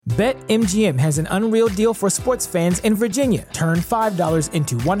BetMGM has an unreal deal for sports fans in Virginia. Turn $5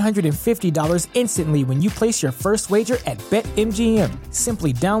 into $150 instantly when you place your first wager at BetMGM.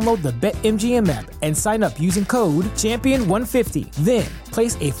 Simply download the BetMGM app and sign up using code Champion150. Then,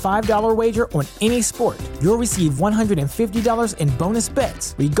 place a $5 wager on any sport. You'll receive $150 in bonus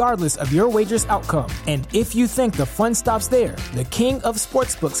bets, regardless of your wager's outcome. And if you think the fun stops there, the King of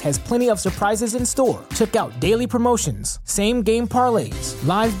Sportsbooks has plenty of surprises in store. Check out daily promotions, same-game parlays,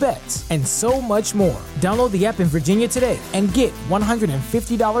 live bets, and so much more. Download the app in Virginia today and get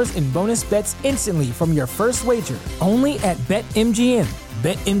 $150 in bonus bets instantly from your first wager. Only at BetMGM.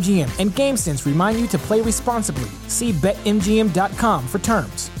 BetMGM and GameSense remind you to play responsibly. See BetMGM.com for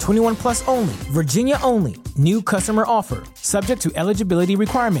terms. 21 plus only. Virginia only. New customer offer. Subject to eligibility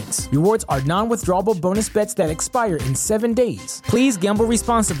requirements. Rewards are non-withdrawable bonus bets that expire in 7 days. Please gamble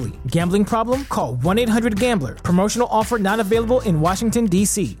responsibly. Gambling problem? Call 1-800-GAMBLER. Promotional offer not available in Washington,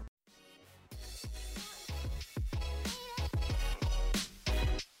 D.C.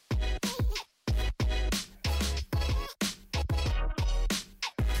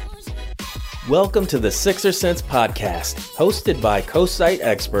 Welcome to the Sixer Sense podcast, hosted by co-site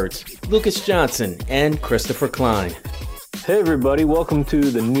experts Lucas Johnson and Christopher Klein. Hey everybody, welcome to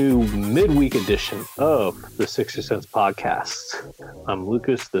the new midweek edition of the Sixer Sense podcast. I'm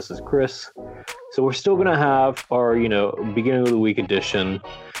Lucas, this is Chris. So we're still going to have our, beginning of the week edition,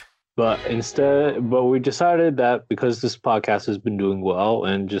 but we decided that because this podcast has been doing well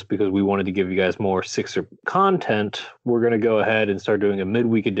and just because we wanted to give you guys more Sixer content, we're going to go ahead and start doing a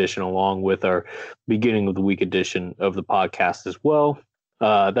midweek edition along with our beginning of the week edition of the podcast as well.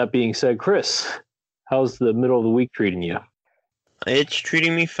 That being said, Chris, how's the middle of the week treating you? It's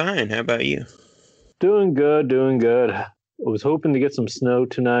treating me fine. How about you? Doing good. I was hoping to get some snow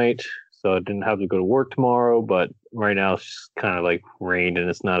tonight, so I didn't have to go to work tomorrow, but right now it's just kind of like rained and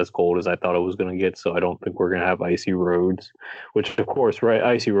it's not as cold as I thought it was going to get, so I don't think we're going to have icy roads, which of course, right,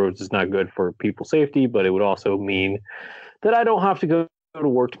 icy roads is not good for people's safety, but it would also mean that I don't have to go to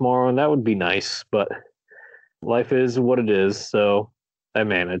work tomorrow, and that would be nice, but life is what it is, so I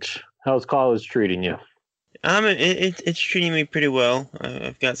manage. How's college treating you? It's treating me pretty well.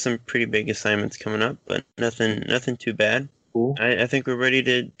 I've got some pretty big assignments coming up, but nothing too bad. Cool. I think we're ready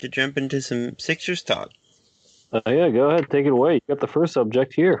to jump into some Sixers talk. Yeah, go ahead, take it away. You got the first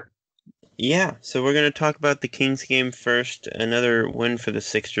subject here. Yeah, so we're going to talk about the Kings game first. Another win for the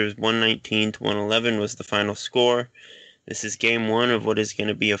Sixers, 119-111 was the final score. This is game one of what is going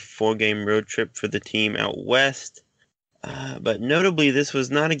to be a 4-game road trip for the team out west. But notably, this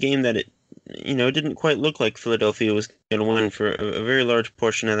was not a game that it didn't quite look like Philadelphia was going to win for a very large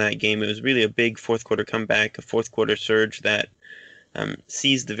portion of that game. It was really a big fourth quarter comeback, a fourth quarter surge that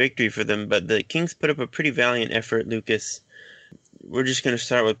seized the victory for them. But the Kings put up a pretty valiant effort, Lucas. We're just going to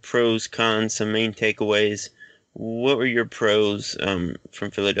start with pros, cons, some main takeaways. What were your pros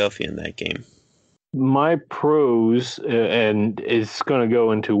from Philadelphia in that game? My pros, and it's going to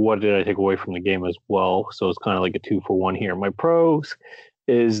go into what did I take away from the game as well. So it's kind of like a 2-for-1 here. My pros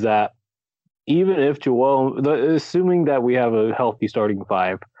is that even if assuming that we have a healthy starting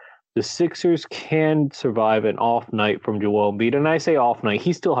five, the Sixers can survive an off night from Joel Embiid. And I say off night,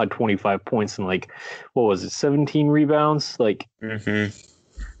 he still had 25 points and 17 rebounds?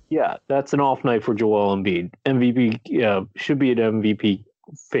 Yeah, that's an off night for Joel Embiid. MVP should be an MVP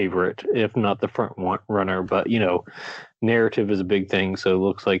favorite, if not the front runner. But, narrative is a big thing, so it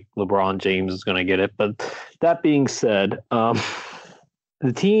looks like LeBron James is going to get it. But that being said,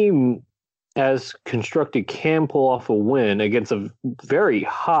 the team as constructed can pull off a win against a very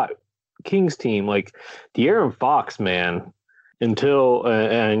hot Kings team. Like De'Aaron Fox, man, until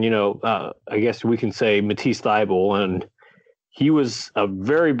I guess we can say Matisse Thybulle, and he was a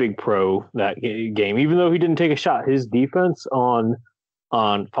very big pro that game. Even though he didn't take a shot, his defense on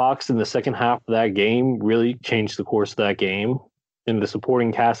Fox in the second half of that game really changed the course of that game. And the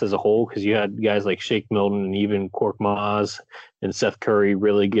supporting cast as a whole, because you had guys like Shake Milton and even Korkmaz and Seth Curry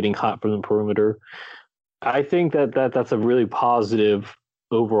really getting hot from the perimeter. I think that's a really positive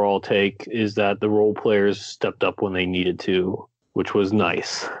overall take, is that the role players stepped up when they needed to, which was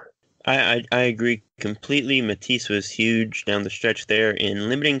nice. I agree completely. Matisse was huge down the stretch there in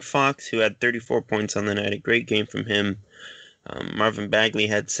limiting Fox, who had 34 points on the night. A great game from him. Marvin Bagley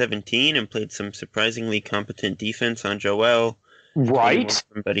had 17 and played some surprisingly competent defense on Joel. Right.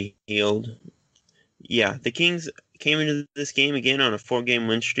 Everybody healed. Yeah, the Kings came into this game again on a 4-game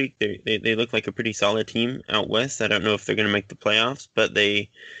win streak. They look like a pretty solid team out west. I don't know if they're going to make the playoffs, but they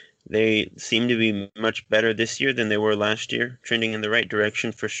seem to be much better this year than they were last year, trending in the right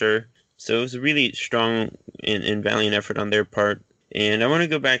direction for sure. So it was a really strong and valiant effort on their part. And I want to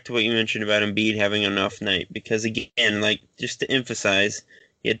go back to what you mentioned about Embiid having an off night, because again, like, just to emphasize,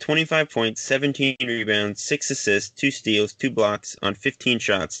 he had 25 points, 17 rebounds, 6 assists, 2 steals, 2 blocks on 15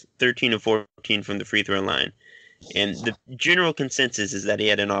 shots, 13 of 14 from the free throw line. And the general consensus is that he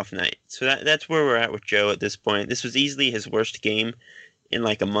had an off night. So that's where we're at with Joe at this point. This was easily his worst game in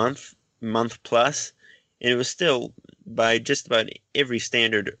like a month plus, and it was still, by just about every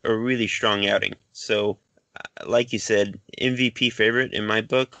standard, a really strong outing. So, like you said, MVP favorite in my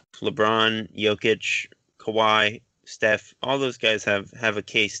book, LeBron, Jokic, Kawhi, Steph, all those guys have a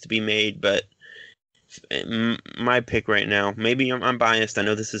case to be made, but my pick right now, maybe I'm biased, I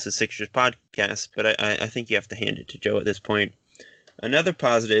know this is a Sixers podcast, but I think you have to hand it to Joe at this point. Another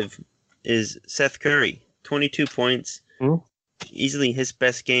positive is Seth Curry, 22 points, easily his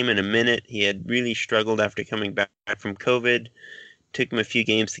best game in a minute. He had really struggled after coming back from COVID. Took him a few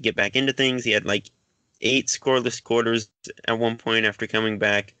games to get back into things. He had like 8 scoreless quarters at one point after coming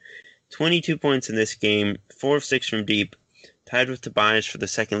back. 22 points in this game, 4 of 6 from deep, tied with Tobias for the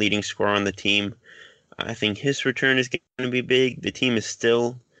second leading scorer on the team. I think his return is going to be big. The team is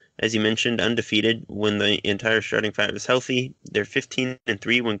still, as you mentioned, undefeated when the entire starting five is healthy. They're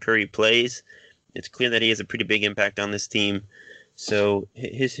 15-3 when Curry plays. It's clear that he has a pretty big impact on this team. So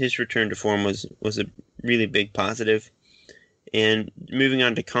his return to form was a really big positive. And moving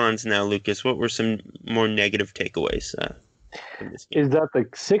on to cons now, Lucas, what were some more negative takeaways from this game? Is that the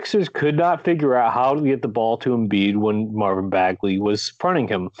Sixers could not figure out how to get the ball to Embiid when Marvin Bagley was fronting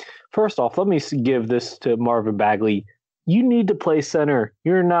him. First off, let me give this to Marvin Bagley. You need to play center.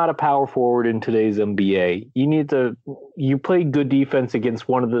 You're not a power forward in today's NBA. You play good defense against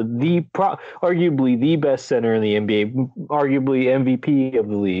one of arguably the best center in the NBA, arguably MVP of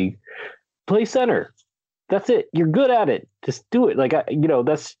the league. Play center. That's it. You're good at it. Just do it.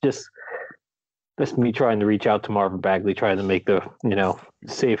 That's me trying to reach out to Marvin Bagley, trying to make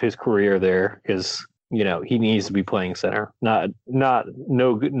save his career there, because he needs to be playing center.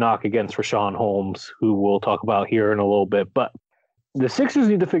 No good knock against Rashawn Holmes, who we'll talk about here in a little bit, but the Sixers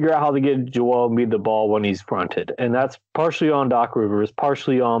need to figure out how to get Joel Embiid the ball when he's fronted, and that's partially on Doc Rivers,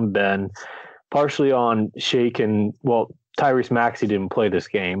 partially on Ben, partially on Shake, and Tyrese Maxey didn't play this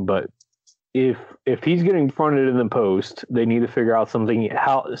game, but if he's getting fronted in the post, they need to figure out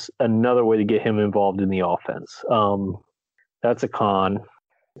another way to get him involved in the offense. That's a con.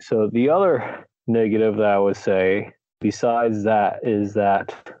 So the other negative that I would say, besides that, is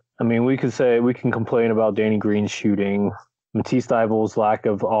that, we can complain about Danny Green's shooting, Matisse Thybulle's lack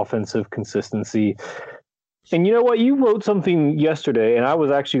of offensive consistency. And you know what? You wrote something yesterday, and I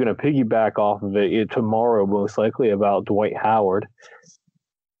was actually going to piggyback off of it tomorrow, most likely, about Dwight Howard.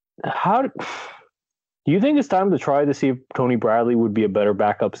 How do you think it's time to try to see if Tony Bradley would be a better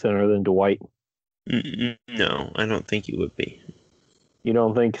backup center than Dwight? No, I don't think he would be. You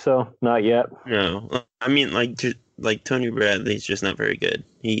don't think so? Not yet? No. Tony Bradley's just not very good.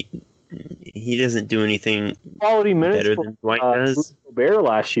 He doesn't do anything quality minutes better than Dwight does. Gobert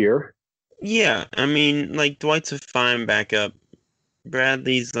last year. Yeah, Dwight's a fine backup.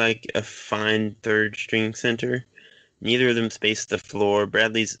 Bradley's like a fine third string center. Neither of them space the floor.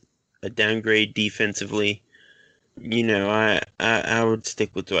 Bradley's a downgrade defensively. I would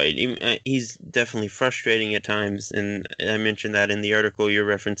stick with Dwight. He's definitely frustrating at times, and I mentioned that in the article you're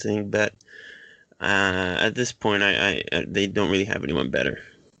referencing. But at this point, they don't really have anyone better.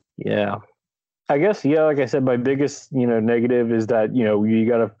 Yeah, I guess. Yeah, like I said, my biggest negative is that you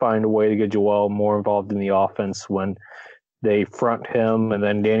got to find a way to get Joel more involved in the offense when they front him, and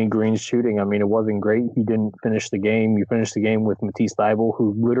then Danny Green's shooting. It wasn't great. He didn't finish the game. You finished the game with Matisse Thybulle,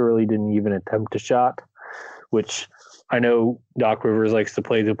 who literally didn't even attempt a shot, which I know Doc Rivers likes to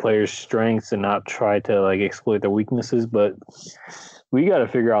play the players' strengths and not try to exploit their weaknesses, but we got to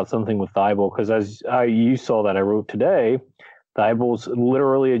figure out something with Thybulle, because you saw that I wrote today, Thybulle's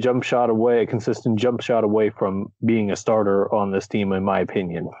literally a consistent jump shot away from being a starter on this team, in my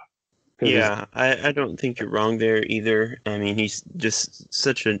opinion. Yeah, I don't think you're wrong there either. He's just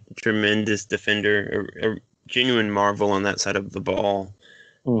such a tremendous defender, a genuine marvel on that side of the ball.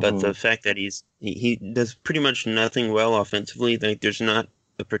 Mm-hmm. But the fact that he does pretty much nothing well offensively, there's not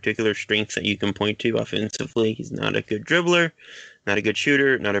a particular strength that you can point to offensively. He's not a good dribbler, not a good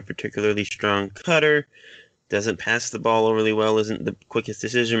shooter, not a particularly strong cutter, doesn't pass the ball overly well, isn't the quickest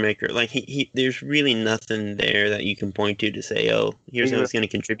decision maker. There's really nothing there that you can point to say, oh, here's how he's going to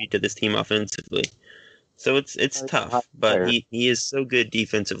contribute to this team offensively. So it's tough, but he is so good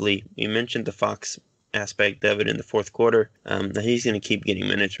defensively. We mentioned the Fox aspect of it in the fourth quarter, that he's going to keep getting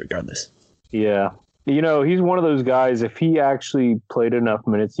minutes regardless. Yeah. He's one of those guys, if he actually played enough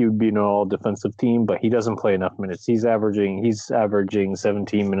minutes, he would be an all-defensive team, but he doesn't play enough minutes. He's averaging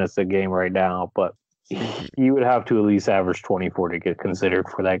 17 minutes a game right now, but he would have to at least average 24 to get considered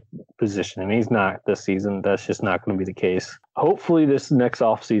for that position, and he's not this season. That's just not going to be the case. Hopefully this next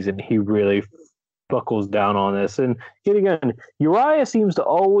offseason, he really buckles down on this. And yet again, Uriah seems to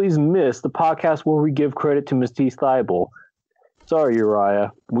always miss the podcast where we give credit to Matisse Thybulle. Sorry,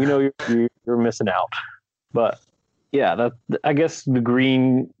 Uriah. We know you're missing out. But yeah, I guess the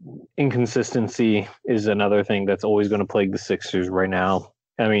Green inconsistency is another thing that's always going to plague the Sixers right now.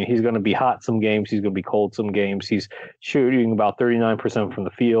 I mean, he's going to be hot some games. He's going to be cold some games. He's shooting about 39% from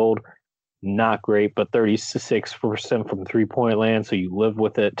the field. Not great, but 36% from three-point land, so you live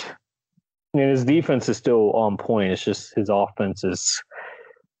with it. And his defense is still on point. It's just his offense is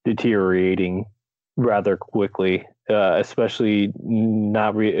deteriorating rather quickly, especially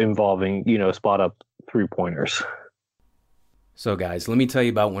not involving, spot-up three-pointers. So, guys, let me tell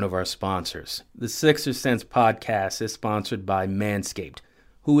you about one of our sponsors. The Sixer Sense podcast is sponsored by Manscaped,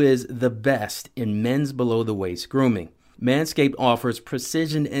 who is the best in men's below-the-waist grooming. Manscaped offers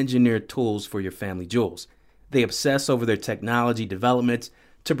precision-engineered tools for your family jewels. They obsess over their technology developments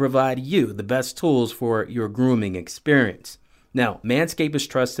to provide you the best tools for your grooming experience. Now, Manscaped is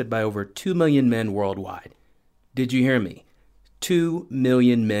trusted by over 2 million men worldwide. Did you hear me? 2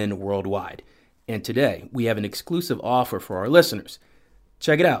 million men worldwide. And today, we have an exclusive offer for our listeners.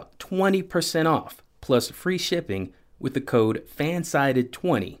 Check it out, 20% off, plus free shipping with the code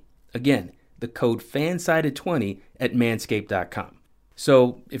FANSIDED20. Again, the code FANSIDED20 at manscaped.com.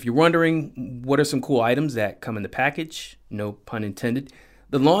 So, if you're wondering what are some cool items that come in the package, no pun intended,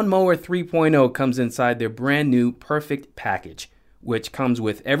 the Lawnmower 3.0 comes inside their brand new Perfect Package, which comes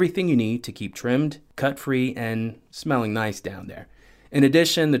with everything you need to keep trimmed, cut-free, and smelling nice down there. In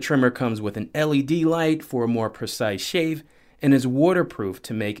addition, the trimmer comes with an LED light for a more precise shave and is waterproof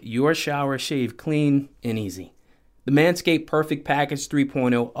to make your shower shave clean and easy. The Manscaped Perfect Package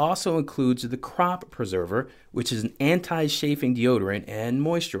 3.0 also includes the Crop Preserver, which is an anti-chafing deodorant and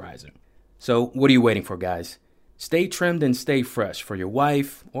moisturizer. So what are you waiting for, guys? Stay trimmed and stay fresh for your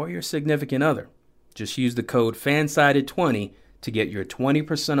wife or your significant other. Just use the code FANSIDED20 to get your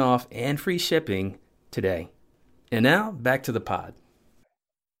 20% off and free shipping today. And now, back to the pod.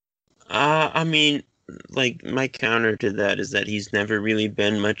 My counter to that is that he's never really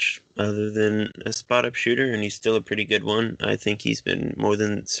been much other than a spot-up shooter, and he's still a pretty good one. I think he's been more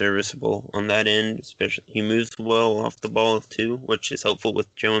than serviceable on that end, especially he moves well off the ball too, which is helpful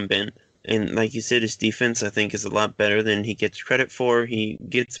with Joe and Ben. And like you said, his defense, I think, is a lot better than he gets credit for. He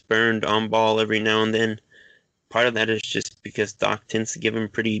gets burned on ball every now and then. Part of that is just because Doc tends to give him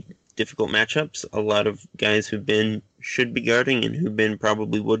pretty difficult matchups. A lot of guys who Ben should be guarding and who Ben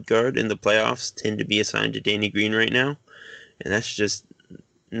probably would guard in the playoffs tend to be assigned to Danny Green right now. And that's just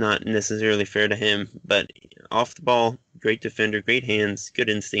not necessarily fair to him. But off the ball, great defender, great hands, good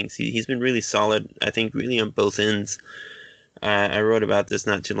instincts. He's been really solid, I think, really on both ends. I wrote about this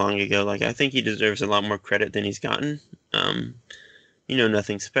not too long ago. I think he deserves a lot more credit than he's gotten.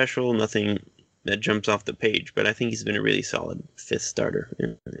 Nothing special, nothing that jumps off the page, but I think he's been a really solid fifth starter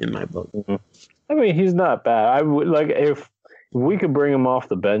in my book. Mm-hmm. I mean, he's not bad. I would if we could bring him off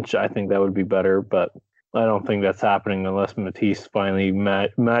the bench, I think that would be better, but I don't think that's happening unless Matisse finally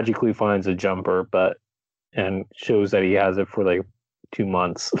magically finds a jumper, and shows that he has it for 2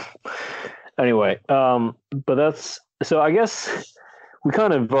 months. Anyway, but that's, so I guess we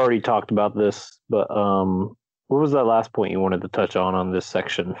kind of already talked about this, but what was that last point you wanted to touch on this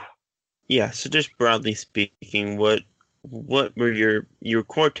section? Yeah, so just broadly speaking, what were your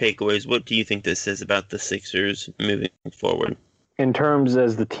core takeaways? What do you think this says about the Sixers moving forward? In terms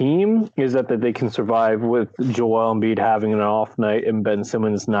as the team, is that they can survive with Joel Embiid having an off night and Ben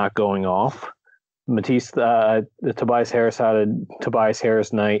Simmons not going off. Matisse, Tobias Harris had a Tobias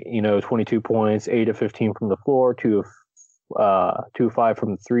Harris night, 22 points, 8 of 15 from the floor, 2 of 5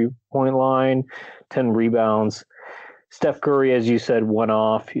 from the three-point line, 10 rebounds. Steph Curry, as you said, went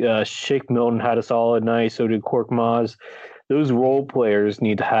off. Shake Milton had a solid night. So did Korkmaz. Those role players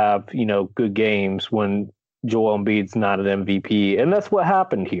need to have, good games when Joel Embiid's not an MVP. And that's what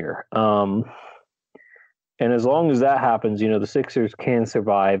happened here. And as long as that happens, the Sixers can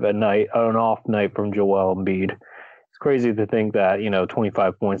survive an off night from Joel Embiid. It's crazy to think that,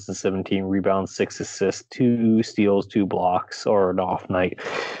 25 points and 17 rebounds, 6 assists, 2 steals, 2 blocks, or an off night.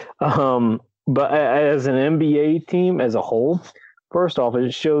 But as an NBA team as a whole, first off,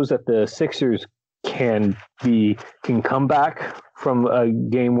 it shows that the Sixers can come back from a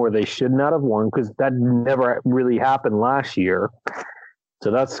game where they should not have won, because that never really happened last year. So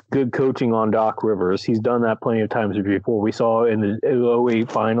that's good coaching on Doc Rivers. He's done that plenty of times before. We saw in the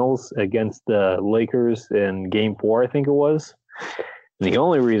 2008 finals against the Lakers in Game 4, I think it was. And the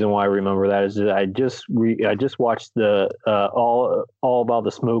only reason why I remember that is that I just watched the All About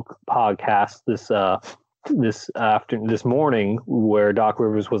the Smoke podcast this morning, where Doc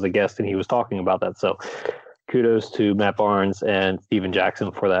Rivers was a guest and he was talking about that. So kudos to Matt Barnes and Steven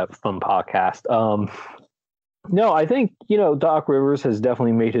Jackson for that fun podcast. No, I think, Doc Rivers has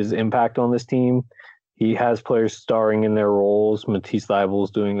definitely made his impact on this team. He has players starring in their roles. Matisse Thybulle is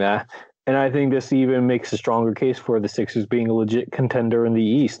doing that. And I think this even makes a stronger case for the Sixers being a legit contender in the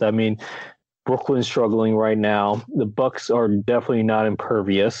East. I mean, Brooklyn's struggling right now. The Bucks are definitely not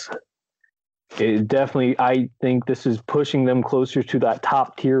impervious. I think this is pushing them closer to that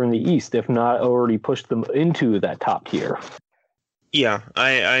top tier in the East, if not already pushed them into that top tier. Yeah, I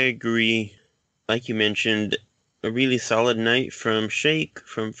agree. Like you mentioned, a really solid night from Shake,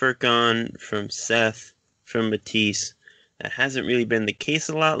 from Furkan, from Seth, from Matisse. That hasn't really been the case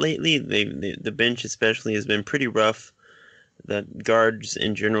a lot lately. The bench especially has been pretty rough. The guards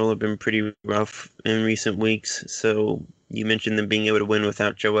in general have been pretty rough in recent weeks. So you mentioned them being able to win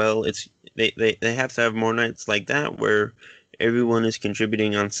without Joel. They have to have more nights like that where everyone is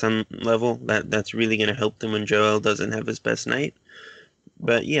contributing on some level. That's really going to help them when Joel doesn't have his best night.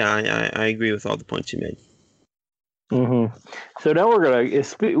 But yeah, I agree with all the points you made. Mm-hmm. So now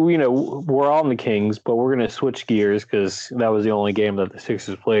we're on the Kings, but we're going to switch gears because that was the only game that the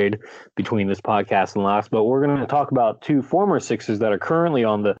Sixers played between this podcast and last. But we're going to talk about two former Sixers that are currently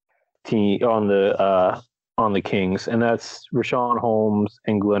on the team on the Kings, and that's Richaun Holmes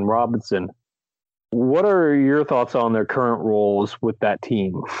and Glenn Robinson. What are your thoughts on their current roles with that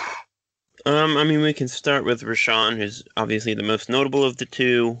team? We can start with Richaun, who's obviously the most notable of the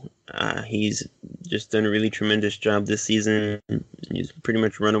two. He's just done a really tremendous job this season. He's pretty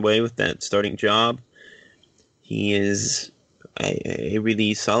much run away with that starting job. He is a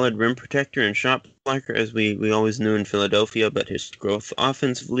really solid rim protector and shot blocker, as we always knew in Philadelphia, but his growth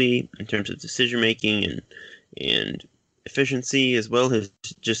offensively, in terms of decision-making and efficiency, as well as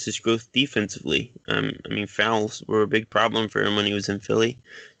just his growth defensively. Fouls were a big problem for him when he was in Philly.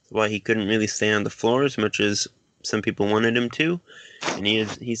 Why he couldn't really stay on the floor as much as some people wanted him to, and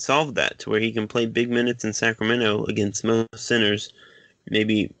he solved that to where he can play big minutes in Sacramento against most centers,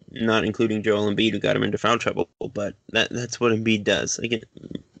 maybe not including Joel Embiid, who got him into foul trouble, but that's what Embiid does. Again,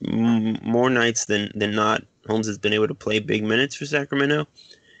 more nights than not, Holmes has been able to play big minutes for Sacramento,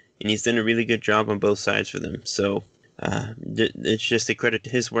 and he's done a really good job on both sides for them. So it's just a credit to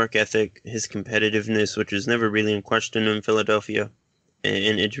his work ethic, his competitiveness, which was never really in question in Philadelphia.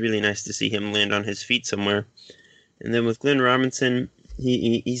 And it's really nice to see him land on his feet somewhere. And then with Glenn Robinson,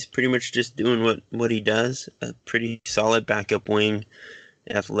 he's pretty much just doing what he does. A pretty solid backup wing,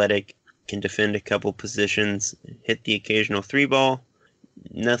 athletic, can defend a couple positions, hit the occasional three ball.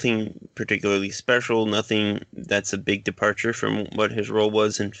 Nothing particularly special, nothing that's a big departure from what his role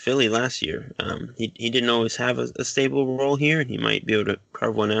was in Philly last year. He didn't always have a stable role here, and he might be able to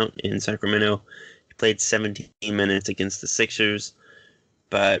carve one out in Sacramento. He played 17 minutes against the Sixers.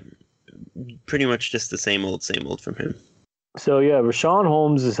 But pretty much just the same old from him. So yeah, Richaun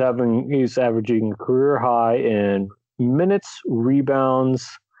Holmes he's averaging a career high in minutes,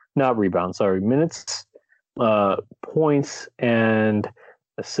 points and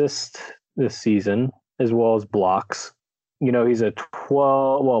assists this season, as well as blocks. He's a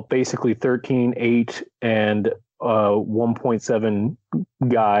 13, 8, and 1.7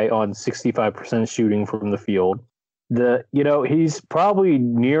 guy on 65% shooting from the field. He's probably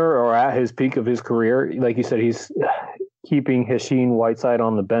near or at his peak of his career. Like you said, he's keeping Hassan Whiteside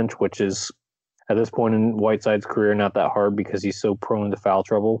on the bench, which is at this point in Whiteside's career not that hard because he's so prone to foul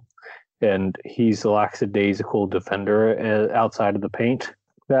trouble, and he's a lackadaisical defender outside of the paint.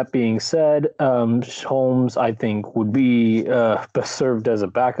 That being said, Holmes I think would be best served as a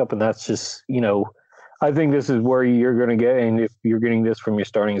backup, and that's just I think this is where you're going to get, and if you're getting this from your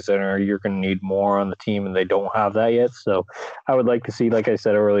starting center, you're going to need more on the team, and they don't have that yet. So I would like to see, like I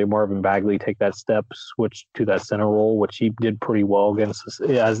said earlier, Marvin Bagley take that step, switch to that center role, which he did pretty well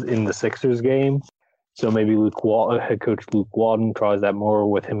as in the Sixers game. So maybe head coach Luke Walton tries that more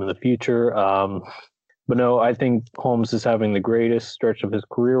with him in the future. But no, I think Holmes is having the greatest stretch of his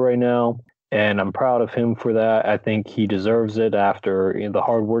career right now. And I'm proud of him for that. I think he deserves it after the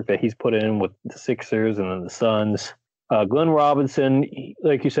hard work that he's put in with the Sixers and then the Suns. Glenn Robinson,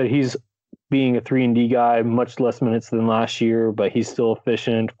 like you said, he's being a 3-and-D guy, much less minutes than last year, but he's still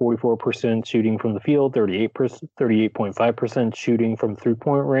efficient. 44% shooting from the field, 38.5% shooting from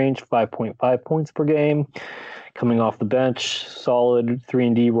three-point range, 5.5 points per game. coming off the bench, solid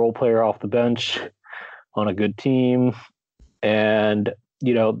 3-and-D role player off the bench on a good team. And,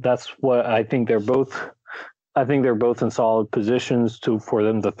 that's what I think they're both. I think they're both in solid positions for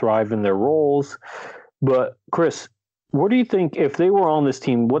them to thrive in their roles. But Chris, what do you think if they were on this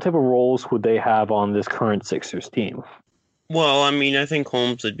team? What type of roles would they have on this current Sixers team? Well, I think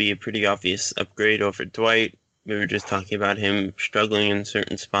Holmes would be a pretty obvious upgrade over Dwight. We were just talking about him struggling in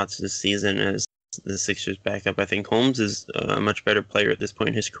certain spots this season as the Sixers backup. I think Holmes is a much better player at this point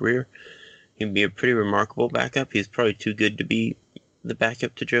in his career. He'd be a pretty remarkable backup. He's probably too good to be the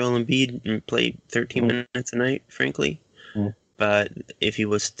backup to Joel Embiid and play 13 minutes a night, frankly. But if he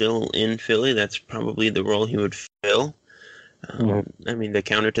was still in Philly, that's probably the role he would fill. The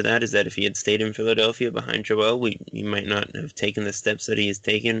counter to that is that if he had stayed in Philadelphia behind Joel, he might not have taken the steps that he has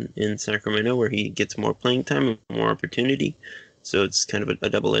taken in Sacramento, where he gets more playing time and more opportunity. So it's kind of a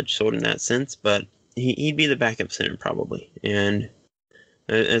double-edged sword in that sense. But he'd be the backup center probably. And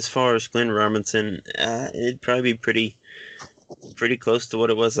as far as Glenn Robinson, it'd probably be pretty close to what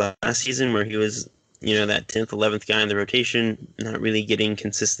it was last season, where he was, that 10th, 11th guy in the rotation, not really getting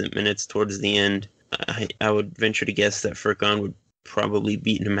consistent minutes towards the end. I would venture to guess that Furkan would probably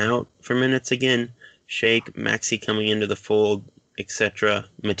beat him out for minutes again. Shake, Maxey coming into the fold, etc.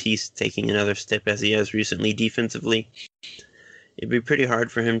 Matisse taking another step as he has recently defensively. It'd be pretty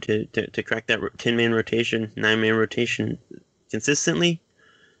hard for him to crack that 10-man rotation, 9-man rotation consistently.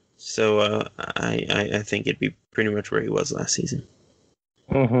 So I think it'd be pretty much where he was last season.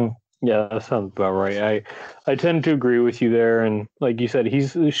 Yeah, that sounds about right. I tend to agree with you there. And like you said,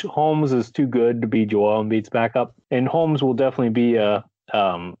 Holmes is too good to be Joel Embiid's backup. And Holmes will definitely be a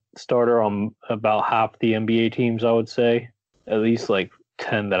starter on about half the NBA teams, I would say. At least like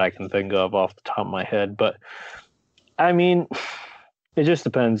 10 that I can think of off the top of my head. But, it just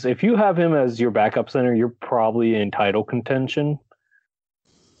depends. If you have him as your backup center, you're probably in title contention.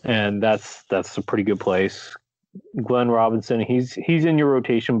 And that's a pretty good place. Glenn Robinson, he's in your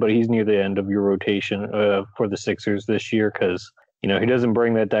rotation, but he's near the end of your rotation for the Sixers this year because, he doesn't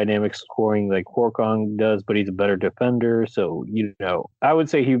bring that dynamic scoring like Furkan does, but he's a better defender. So, I would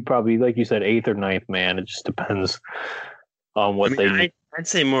say he would probably, like you said, 8th or 9th man. It just depends on what I'd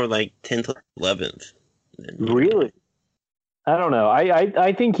say more like 10th, 11th. Really? I don't know.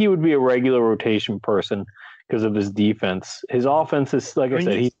 I think he would be a regular rotation person because of his defense. His offense is, like I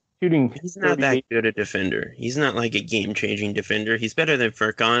said, he's shooting. He's not that good a defender. He's not like a game-changing defender. He's better than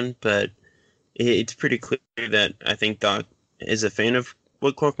Furkan, but it's pretty clear that I think Doc is a fan of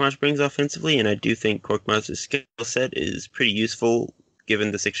what Korkmaz brings offensively, and I do think Korkmaz's skill set is pretty useful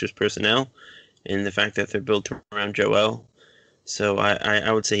given the Sixers personnel and the fact that they're built around Joel. So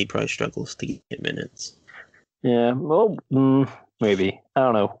I would say he probably struggles to get minutes. Yeah, well, maybe. I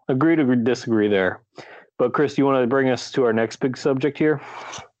don't know. Agree to disagree there. But Chris, do you want to bring us to our next big subject here?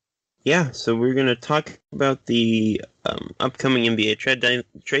 Yeah, so we're going to talk about the upcoming NBA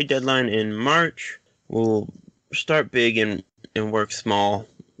trade deadline in March. We'll start big and work small,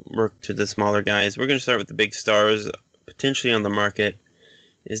 work to the smaller guys. We're going to start with the big stars potentially on the market.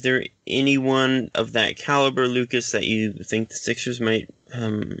 Is there anyone of that caliber, Lucas, that you think the Sixers might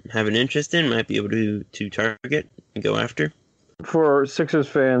have an interest in, might be able to target and go after? For Sixers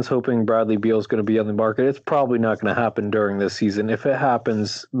fans hoping Bradley Beal is going to be on the market, it's probably not going to happen during this season. If it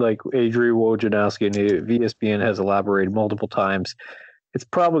happens, like Adrian Wojnarowski and ESPN has elaborated multiple times, it's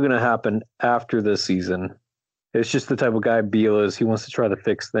probably going to happen after this season. It's just the type of guy Beal is. He wants to try to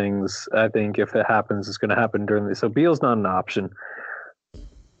fix things. I think if it happens, it's going to happen during this. So Beal's not an option.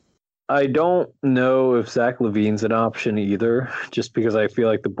 I don't know if Zach LaVine's an option either, just because I feel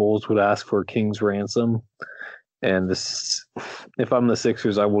like the Bulls would ask for a king's ransom. And this, if I'm the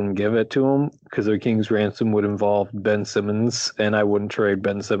Sixers, I wouldn't give it to him because their king's ransom would involve Ben Simmons, and I wouldn't trade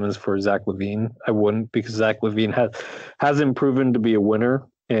Ben Simmons for Zach LaVine. I wouldn't, because Zach LaVine hasn't proven to be a winner,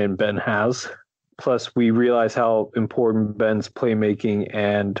 and Ben has. Plus, we realize how important Ben's playmaking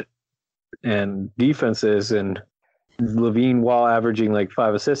and defense is, and LaVine, while averaging like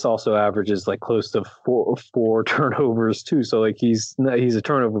 5 assists, also averages like close to four turnovers too. So like he's a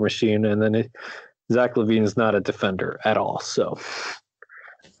turnover machine, and then Zach LaVine is not a defender at all. So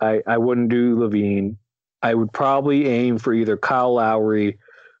I wouldn't do LaVine. I would probably aim for either Kyle Lowry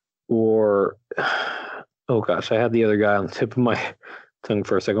or, oh gosh, I had the other guy on the tip of my tongue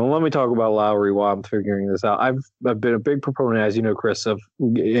for a second. Well, let me talk about Lowry while I'm figuring this out. I've been a big proponent, as you know, Chris, of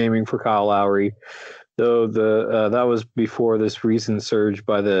aiming for Kyle Lowry. Though that was before this recent surge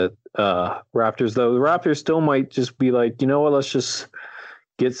by the Raptors. Though the Raptors still might just be like, you know what, let's just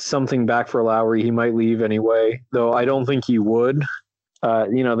get something back for Lowry. He might leave anyway, though I don't think he would.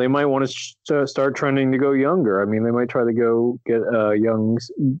 They might want to start trending to go younger. I mean, they might try to go get a young,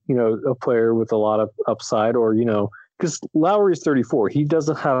 a player with a lot of upside, or because Lowry's 34, he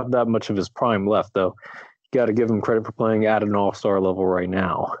doesn't have that much of his prime left, though. You got to give him credit for playing at an all-star level right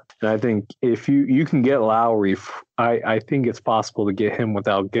now. And I think if you can get Lowry, I think it's possible to get him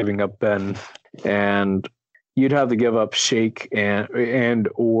without giving up Ben, and you'd have to give up Shake and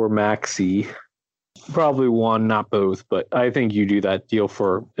or Maxey. Probably one, not both, but I think you do that deal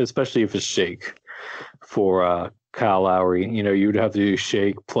for, especially if it's Shake, for Kyle Lowry. You'd have to do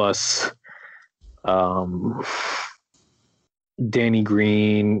Shake plus Danny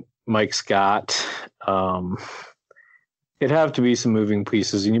Green, Mike Scott. It'd have to be some moving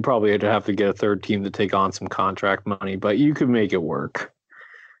pieces, and you probably would have to get a third team to take on some contract money, but you could make it work.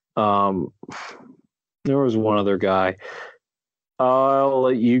 There was one other guy. I'll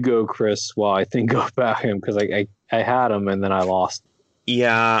let you go, Chris, while I think about him, because I had him and then I lost.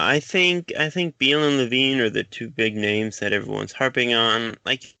 Yeah, I think Beal and Levine are the two big names that everyone's harping on.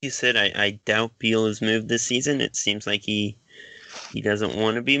 Like you said, I doubt Beal is moved this season. It seems like he doesn't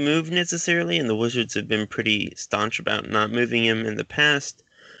want to be moved necessarily, and the Wizards have been pretty staunch about not moving him in the past.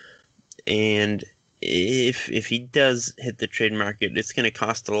 And if he does hit the trade market, it's going to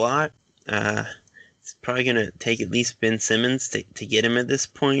cost a lot. It's probably going to take at least Ben Simmons to get him at this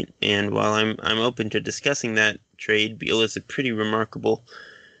point. And while I'm open to discussing that trade, Beal is a pretty remarkable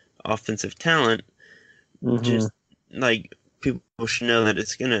offensive talent. Mm-hmm. Just like people should know that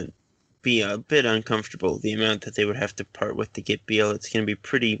it's going to be a bit uncomfortable, the amount that they would have to part with to get Beal. It's going to be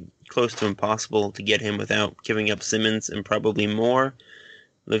pretty close to impossible to get him without giving up Simmons and probably more.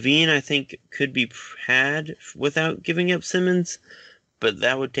 Levine, I think, could be had without giving up Simmons, but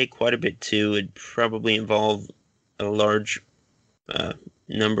that would take quite a bit too. It'd probably involve a large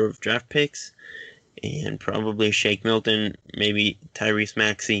number of draft picks and probably Shake Milton, maybe Tyrese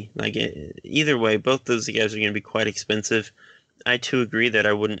Maxey. Either way, both those guys are going to be quite expensive. I too agree that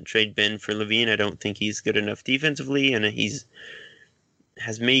I wouldn't trade Ben for Levine. I don't think he's good enough defensively, and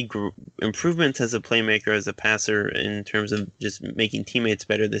has made improvements as a playmaker, as a passer, in terms of just making teammates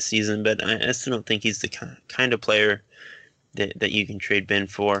better this season. But I still don't think he's the kind of player that you can trade Ben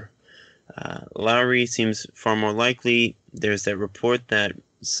for. Lowry seems far more likely. There's that report that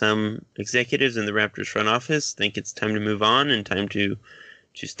some executives in the Raptors front office think it's time to move on and time to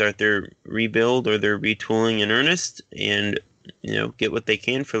start their rebuild or their retooling in earnest and get what they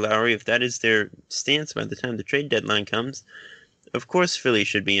can for Lowry. If that is their stance by the time the trade deadline comes, of course Philly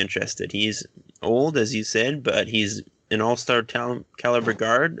should be interested. He's old, as you said, but he's an all-star caliber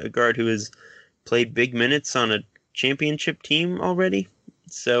guard, a guard who has played big minutes on a championship team already.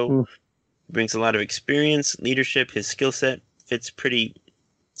 So brings a lot of experience, leadership. His skill set fits pretty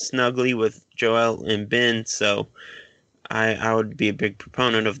snugly with Joel and Ben. So I would be a big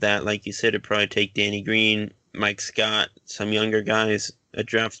proponent of that. Like you said, it'd probably take Danny Green, Mike Scott, some younger guys, a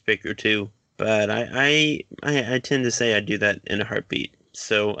draft pick or two. But I tend to say I'd do that in a heartbeat.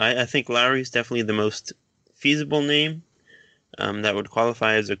 So I think Lowry's definitely the most feasible name that would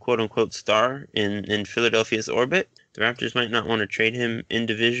qualify as a quote-unquote star in Philadelphia's orbit. The Raptors might not want to trade him in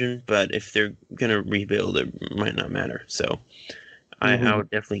division, but if they're going to rebuild, it might not matter. So I would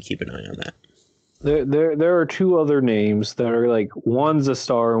definitely keep an eye on that. There are two other names that are like, one's a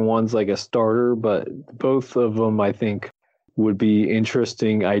star and one's like a starter, but both of them I think would be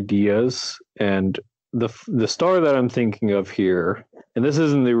interesting ideas. And the star that I'm thinking of here, and this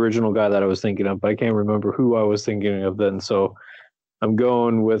isn't the original guy that I was thinking of, but I can't remember who I was thinking of then, so I'm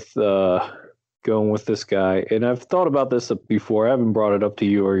going with this guy. And I've thought about this before. I haven't brought it up to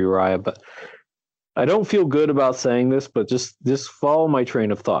you or Uriah, but I don't feel good about saying this, but just follow my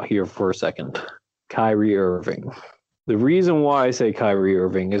train of thought here for a second. Kyrie Irving. The reason why I say Kyrie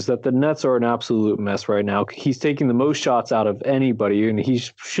Irving is that the Nets are an absolute mess right now. He's taking the most shots out of anybody, and he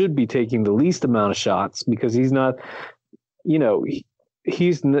should be taking the least amount of shots because he's not,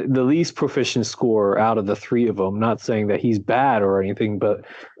 he's the least proficient scorer out of the three of them. Not saying that he's bad or anything, but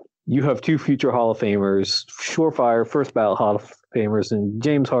you have two future Hall of Famers, surefire first ballot Hall of Famers, and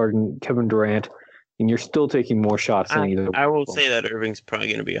James Harden, Kevin Durant, and you're still taking more shots than either. I will say that Irving's probably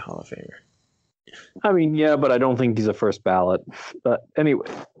going to be a Hall of Famer. I mean, yeah, but I don't think he's a first ballot. But anyway,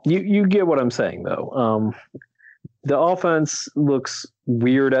 you get what I'm saying, though. The offense looks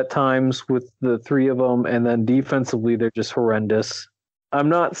weird at times with the three of them, and then defensively, they're just horrendous. I'm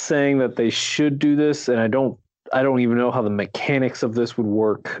not saying that they should do this, and I don't even know how the mechanics of this would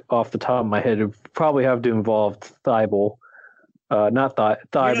work off the top of my head. It would probably have to involve Thibault. Not Thibault.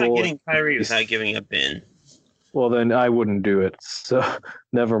 You're not getting Kyrie without giving up Ben. Well, then I wouldn't do it. So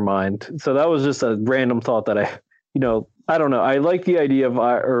never mind. So that was just a random thought that I don't know. I like the idea of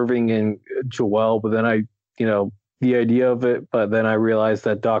Irving and Joel, but then the idea of it, but then I realized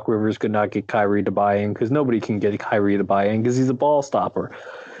that Doc Rivers could not get Kyrie to buy in because nobody can get Kyrie to buy in because he's a ball stopper.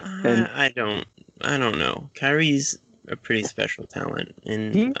 And I don't know. Kyrie's a pretty special talent,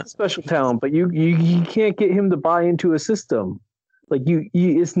 and he's a special talent, but you can't get him to buy into a system. Like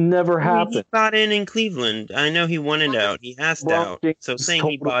it's never happened. He bought in Cleveland. I know he wanted out. He asked out. So saying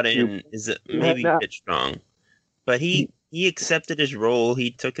he bought in is maybe a bit strong. But he accepted his role.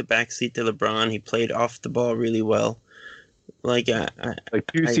 He took a backseat to LeBron. He played off the ball really well. Like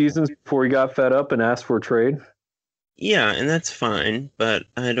 2 seasons before he got fed up and asked for a trade. Yeah, and that's fine. But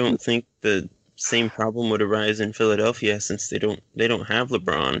I don't think the same problem would arise in Philadelphia since they don't have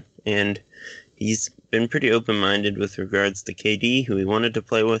LeBron, and he's been pretty open-minded with regards to KD, who he wanted to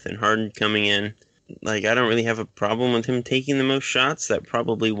play with, and Harden coming in. Like, I don't really have a problem with him taking the most shots. That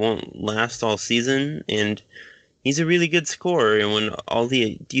probably won't last all season, and he's a really good scorer. And when all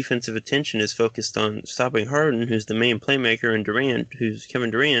the defensive attention is focused on stopping Harden, who's the main playmaker, and Durant, who's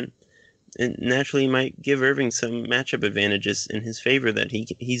Kevin Durant, it naturally might give Irving some matchup advantages in his favor that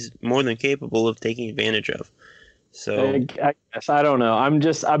he's more than capable of taking advantage of. So I guess I don't know. I'm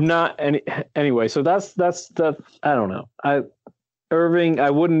not anyway. So that's the I don't know. Irving, I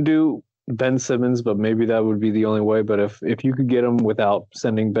wouldn't do Ben Simmons, but maybe that would be the only way. But if you could get him without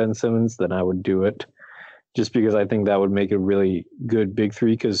sending Ben Simmons, then I would do it. Just because I think that would make a really good big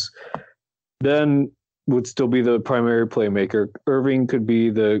three. Because then would still be the primary playmaker. Irving could be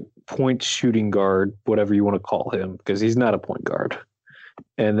the point shooting guard, whatever you want to call him, because he's not a point guard.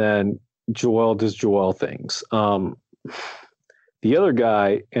 And then Joel does Joel things. The other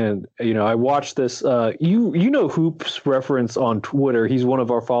guy, and I watched this. Hoops reference on Twitter. He's one of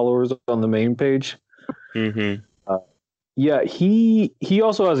our followers on the main page. Mm-hmm. Yeah, he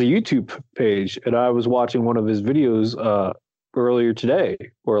also has a YouTube page, and I was watching one of his videos earlier today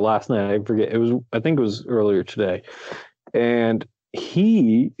or last night. I forget. I think it was earlier today, and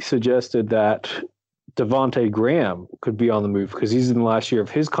he suggested that Devontae Graham could be on the move because he's in the last year of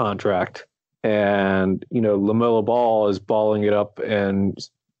his contract, and LaMelo Ball is balling it up in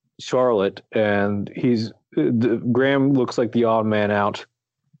Charlotte, and Graham looks like the odd man out.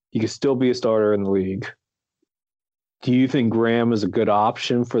 He could still be a starter in the league. Do you think Graham is a good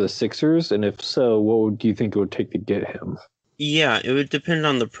option for the Sixers? And if so, what do you think it would take to get him? Yeah, it would depend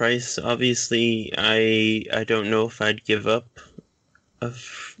on the price. Obviously, I don't know if I'd give up I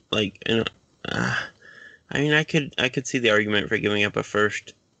could see the argument for giving up a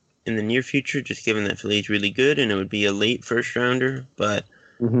first in the near future, just given that Philly's really good and it would be a late first rounder. But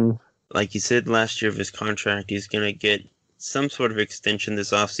like you said, last year of his contract, he's going to get some sort of extension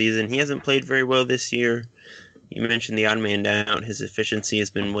this offseason. He hasn't played very well this year. You mentioned the odd man out. His efficiency has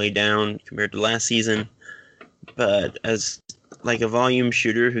been way down compared to last season. But as like a volume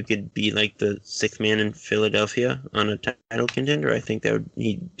shooter who could be like the sixth man in Philadelphia on a title contender, I think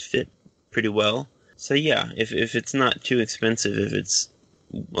he'd fit pretty well. So yeah, if it's not too expensive, if it's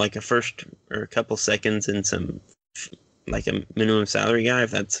like a first or a couple seconds and some like a minimum salary guy,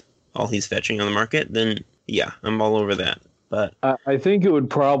 if that's all he's fetching on the market, then yeah, I'm all over that. But I think it would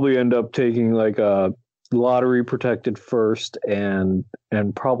probably end up taking like a lottery protected first and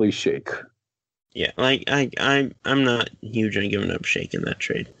probably Shake. Yeah, like I'm not huge on giving up Shake in that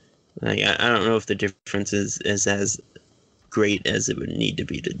trade. Like I don't know if the difference is as great as it would need to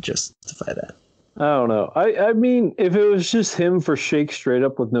be to justify that. I don't know. I mean, if it was just him for Shake straight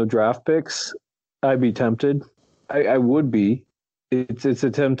up with no draft picks, I'd be tempted. I would be. It's a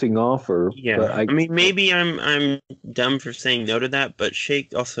tempting offer. Yeah, but I mean, maybe I'm dumb for saying no to that, but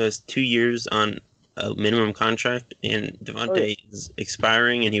Shake also has 2 years on a minimum contract, and Devontae is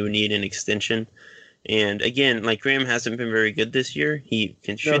expiring, and he would need an extension. And again, like Graham hasn't been very good this year. He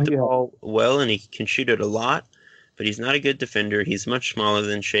can shoot the ball well, and he can shoot it a lot, but he's not a good defender. He's much smaller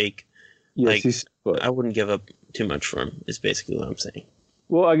than Shake. Yes, I wouldn't give up too much for him, is basically what I'm saying.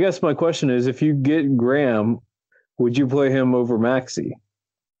 Well, I guess my question is, if you get Graham, would you play him over Maxey?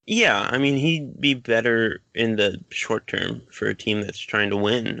 Yeah, I mean, he'd be better in the short term for a team that's trying to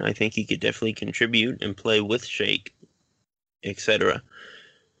win. I think he could definitely contribute and play with Shake, etc.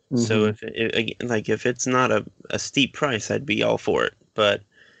 Mm-hmm. So if it's not a steep price, I'd be all for it. But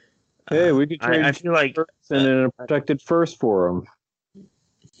hey, we could trade I feel like and a protected first for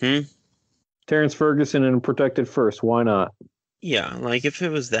him. Terrence Ferguson and a protected first. Why not? Yeah, like if it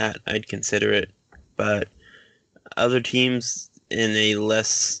was that, I'd consider it. But other teams in a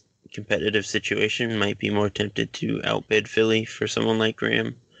less competitive situation might be more tempted to outbid Philly for someone like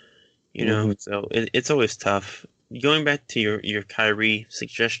Graham. So it's always tough. Going back to your Kyrie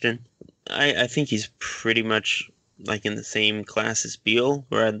suggestion, I think he's pretty much like in the same class as Beal,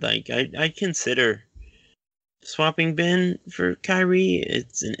 where I'd consider swapping Ben for Kyrie.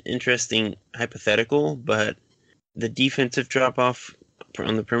 It's an interesting hypothetical, but the defensive drop off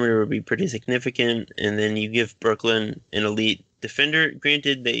on the perimeter would be pretty significant, and then you give Brooklyn an elite defender.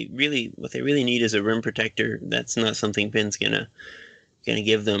 Granted, what they really need is a rim protector. That's not something Ben's gonna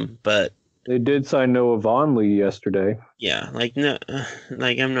give them, but they did sign Noah Vonleh yesterday. Yeah, no,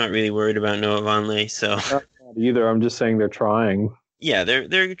 I'm not really worried about Noah Vonleh. So not either. I'm just saying they're trying. Yeah,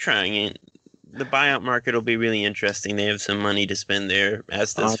 they're trying it. The buyout market will be really interesting. They have some money to spend there,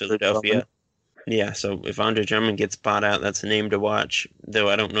 as does Philadelphia. Yeah, so if Andre Drummond gets bought out, that's a name to watch. Though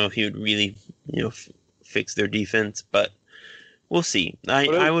I don't know if he would really, fix their defense, but we'll see.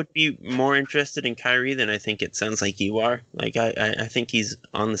 I would be more interested in Kyrie than I think it sounds like you are. I think he's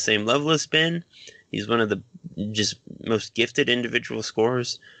on the same level as Ben. He's one of the just most gifted individual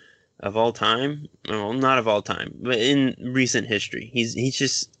scorers of all time. Well, not of all time, but in recent history. He's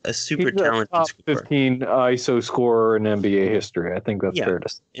just a super talented top scorer. 15 ISO scorer in NBA history. I think that's fair to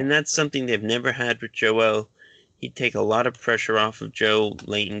say. And that's something they've never had with Joel. He'd take a lot of pressure off of Joe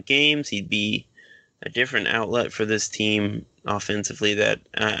late in games. He'd be a different outlet for this team offensively that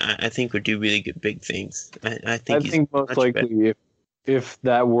I think would do really good big things. I think most likely if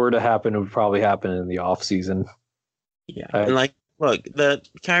that were to happen, it would probably happen in the off season. Yeah, and look, the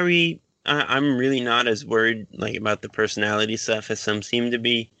Kyrie, I'm really not as worried about the personality stuff as some seem to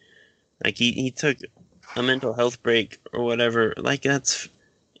be. He took a mental health break or whatever.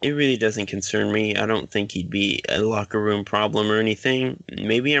 It really doesn't concern me. I don't think he'd be a locker room problem or anything.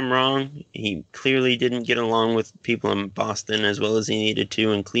 Maybe I'm wrong. He clearly didn't get along with people in Boston as well as he needed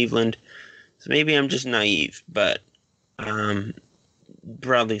to in Cleveland. So maybe I'm just naive, but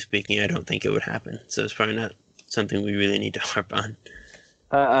broadly speaking, I don't think it would happen. So it's probably not something we really need to harp on.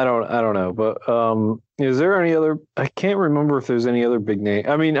 I don't know, but is there any other? I can't remember if there's any other big name.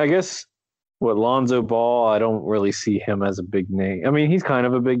 I mean, I guess Lonzo Ball. I don't really see him as a big name. I mean, he's kind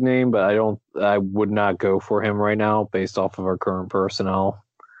of a big name, but I would not go for him right now based off of our current personnel.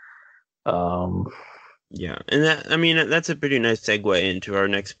 Yeah, and that's a pretty nice segue into our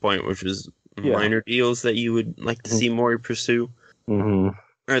next point, which was minor deals that you would like to see Morey pursue. Mm-hmm.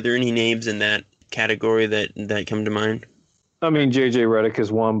 Are there any names in that category that come to mind? I mean, JJ Redick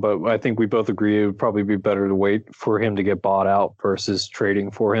is one, but I think we both agree it would probably be better to wait for him to get bought out versus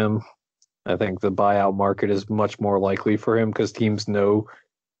trading for him. I think the buyout market is much more likely for him because teams know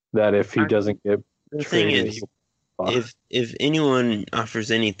that if he doesn't get traded, if anyone offers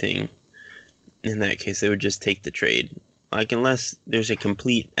anything, in that case, they would just take the trade. Unless there's a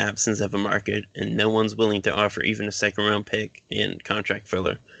complete absence of a market and no one's willing to offer even a second-round pick and contract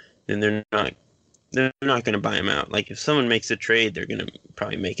filler, then they're not going to buy him out. If someone makes a trade, they're going to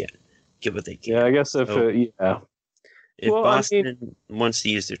probably make it, get what they can. Yeah, I guess if Boston wants to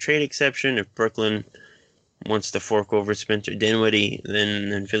use their trade exception, if Brooklyn wants to fork over Spencer Dinwiddie,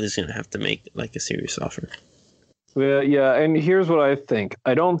 then Philly's going to have to make a serious offer. Yeah, and here's what I think.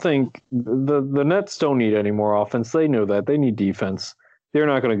 I don't think the Nets don't need any more offense. They know that. They need defense. They're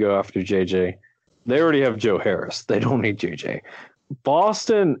not going to go after JJ. They already have Joe Harris. They don't need JJ.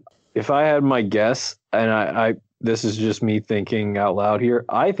 Boston, if I had my guess, and I this is just me thinking out loud here,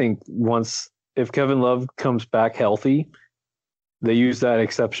 I think if Kevin Love comes back healthy, they use that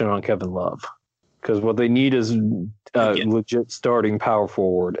exception on Kevin Love. Because what they need is legit starting power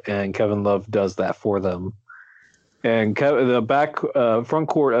forward, and Kevin Love does that for them. And the front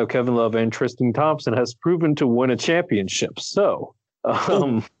court of Kevin Love and Tristan Thompson has proven to win a championship. So,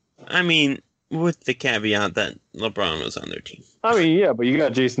 with the caveat that LeBron was on their team. But you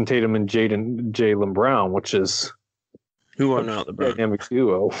got Jason Tatum and Jaylen Brown, which is who are not LeBron dynamic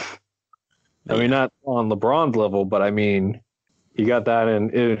duo. Not on LeBron's level, but you got that,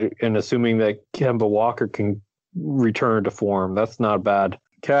 and assuming that Kemba Walker can return to form, that's not a bad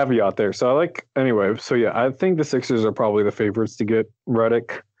caveat there. So I think the Sixers are probably the favorites to get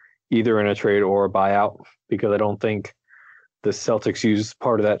Redick, either in a trade or a buyout, because I don't think the Celtics use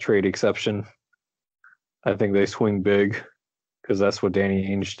part of that trade exception. I think they swing big because that's what Danny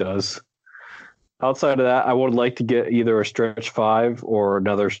Ainge does. Outside of that, I would like to get either a stretch 5 or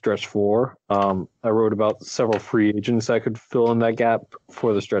another stretch 4. I wrote about several free agents that could fill in that gap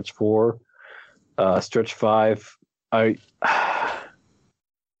for the stretch 4. Stretch 5,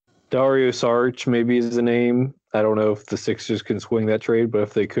 Dario Saric maybe is the name. I don't know if the Sixers can swing that trade, but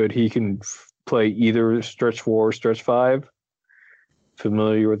if they could, he can play either stretch 4 or stretch 5.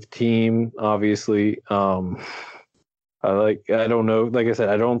 Familiar with the team, obviously. I don't know. Like I said,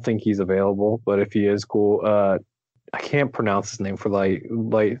 I don't think he's available, but if he is, cool. I can't pronounce his name for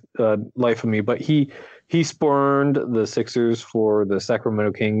life of me, but he spurned the Sixers for the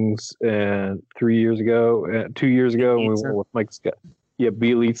Sacramento Kings 2 years ago, and we went with Mike Scott. Yeah,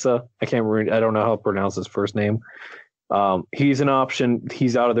 Bielitsa. I can't remember. I don't know how to pronounce his first name. He's an option.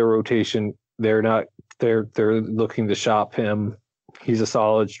 He's out of their rotation. They're looking to shop him. He's a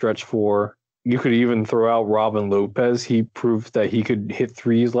solid stretch four. You could even throw out Robin Lopez. He proved that he could hit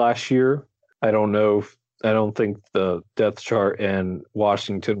threes last year. I don't think the depth chart and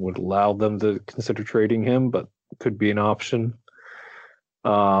Washington would allow them to consider trading him, but could be an option.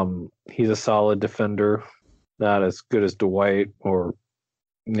 He's a solid defender, not as good as Dwight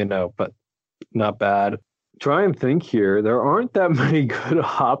but not bad. Try and think here. There aren't that many good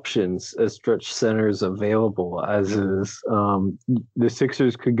options as stretch centers available as is. The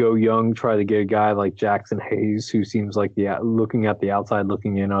Sixers could go young, try to get a guy like Jackson Hayes, who seems like looking at the outside,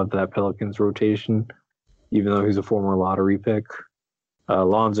 looking in of that Pelicans rotation, even though he's a former lottery pick.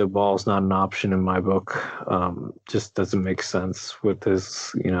 Lonzo Ball's not an option in my book. Just doesn't make sense with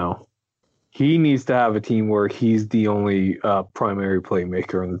his, he needs to have a team where he's the only primary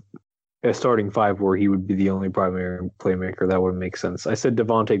playmaker and a starting five where he would be the only primary playmaker. That would make sense. I said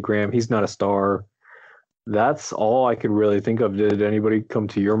Devontae Graham. He's not a star. That's all I could really think of. Did anybody come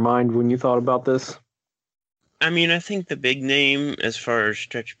to your mind when you thought about this? I mean, I think the big name as far as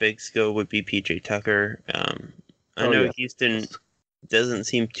stretch bigs go would be PJ Tucker. I know Houston doesn't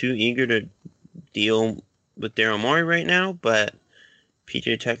seem too eager to deal with Daryl Morey right now, but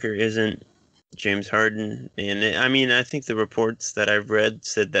PJ Tucker isn't James Harden. And I think the reports that I've read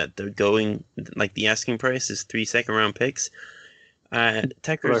said that they're going, like the asking price is 3 second-round picks.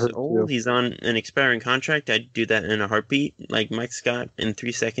 Tucker's old. He's on an expiring contract. I'd do that in a heartbeat, like Mike Scott in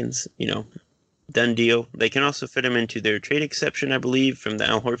 3 seconds, done deal. They can also fit him into their trade exception, I believe, from the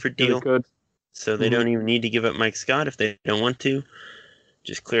Al Horford deal. So they don't even need to give up Mike Scott if they don't want to.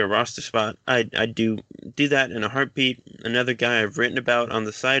 Just clear a roster spot. I'd do that in a heartbeat. Another guy I've written about on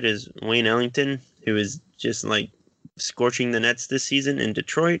the site is Wayne Ellington, who is just like scorching the Nets this season in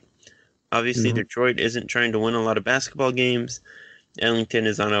Detroit. Obviously, Detroit isn't trying to win a lot of basketball games. Ellington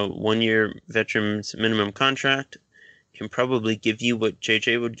is on a 1-year veteran's minimum contract. Can probably give you what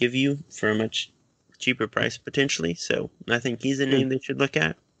JJ would give you for a much cheaper price potentially. So I think he's a name they should look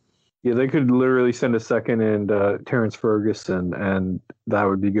at. Yeah, they could literally send a second and Terrence Ferguson, and that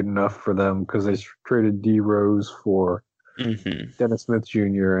would be good enough for them because they traded D Rose for Dennis Smith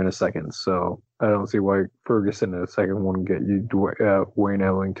Jr. in a second. So I don't see why Ferguson in a second wouldn't get you Wayne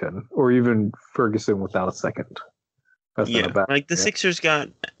Ellington, or even Ferguson without a second. That's not a bad like the Sixers got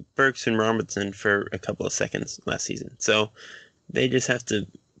Burks and Robinson for a couple of seconds last season. So they just have to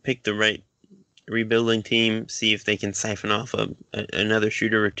pick the right rebuilding team, see if they can siphon off another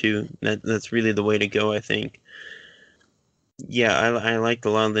shooter or two. That's really the way to go, I think. Yeah, I liked a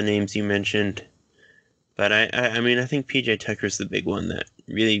lot of the names you mentioned, but I think PJ Tucker's the big one that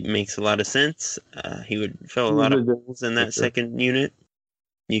really makes a lot of sense. He would fill a lot of holes in that second unit.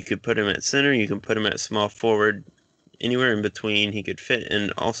 You could put him at center, you can put him at small forward, anywhere in between. He could fit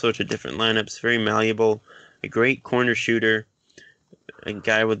in all sorts of different lineups. Very malleable, a great corner shooter, a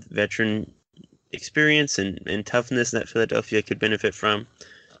guy with veteran experience and toughness that Philadelphia could benefit from.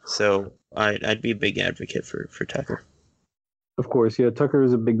 So I'd be a big advocate for Tucker. Of course, yeah, Tucker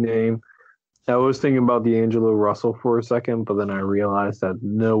is a big name. I was thinking about D'Angelo Russell for a second, but then I realized that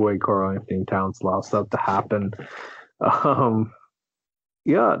no way Karl Anthony Towns allowed that to happen.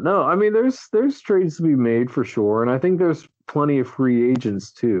 There's trades to be made for sure, and I think there's plenty of free agents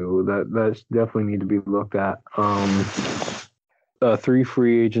too that definitely need to be looked at. 3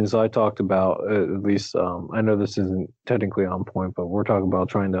 free agents I talked about, at least I know this isn't technically on point, but we're talking about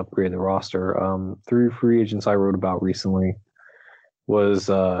trying to upgrade the roster. 3 free agents I wrote about recently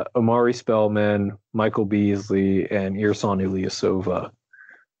was Amari Spellman, Michael Beasley, and Ersan Ilyasova.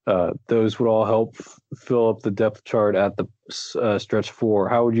 Those would all help fill up the depth chart at the stretch 4.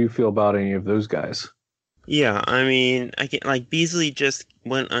 How would you feel about any of those guys? Yeah, I get like Beasley just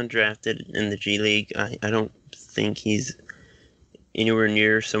went undrafted in the G League. I don't think he's anywhere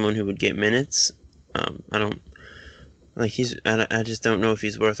near someone who would get minutes. I just don't know if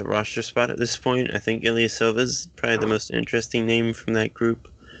he's worth a roster spot at this point. I think Ilyasova's probably the most interesting name from that group.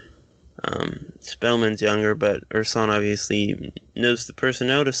 Spellman's younger, but Ersan obviously knows the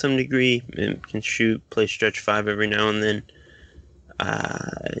personnel to some degree and can shoot, play stretch 5 every now and then.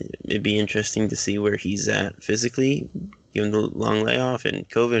 It'd be interesting to see where he's at physically, given the long layoff and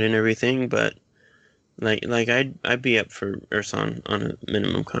COVID and everything, but I'd be up for Ersan on a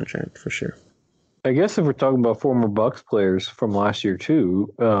minimum contract for sure. I guess if we're talking about former Bucks players from last year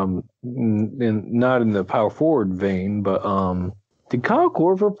too, not in the power forward vein, but did Kyle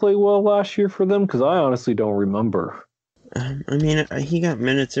Korver play well last year for them? Because I honestly don't remember. I mean, he got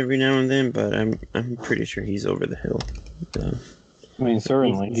minutes every now and then, but I'm pretty sure he's over the hill. So, I mean,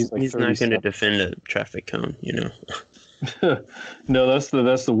 certainly he's not going to defend a traffic cone, No, that's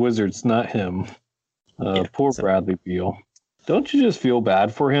the Wizards, not him. Poor Bradley Beal. Don't you just feel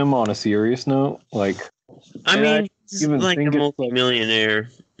bad for him on a serious note? Like, I mean, he's like a multi-millionaire,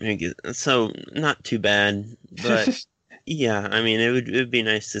 so not too bad. But yeah, I mean, it would be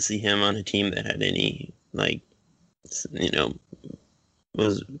nice to see him on a team that had any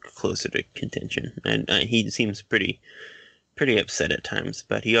was closer to contention. And he seems pretty upset at times,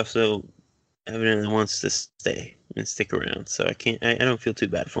 but he also evidently wants to stay and stick around. So I don't feel too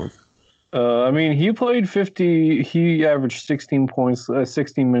bad for him. I mean, he played 50. He averaged 16 points,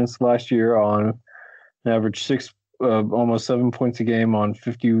 16 minutes last year on average almost 7 points a game on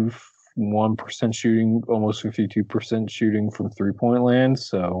 51% shooting, almost 52% shooting from 3-point land.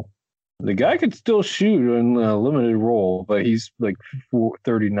 So the guy could still shoot in a limited role, but he's like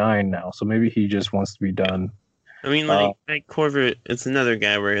 39 now. So maybe he just wants to be done. I mean, like Korver, it's another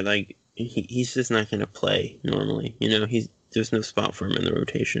guy where like he's just not going to play normally. There's no spot for him in the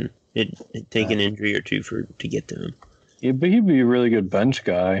rotation. It'd take an injury or two to get to him. Yeah, but he'd be a really good bench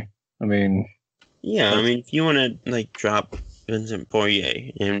guy. I mean, yeah. I mean, if you want to like drop Vincent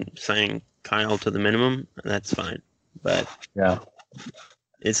Poirier and sign Kyle to the minimum, that's fine. But yeah,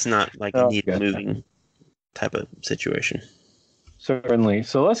 it's not like a need moving type of situation. Certainly.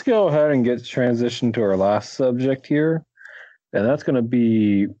 So let's go ahead and get transitioned to our last subject here, and that's going to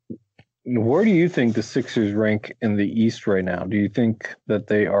be. Where do you think the Sixers rank in the East right now? Do you think that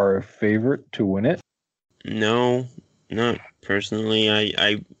they are a favorite to win it? No, not personally.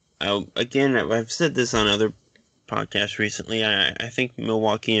 I've said this on other podcasts recently. I think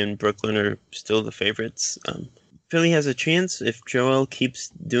Milwaukee and Brooklyn are still the favorites. Philly has a chance if Joel keeps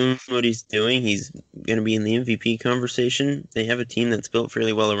doing what he's doing. He's going to be in the MVP conversation. They have a team that's built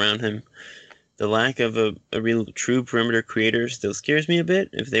fairly well around him. The lack of a real true perimeter creator still scares me a bit.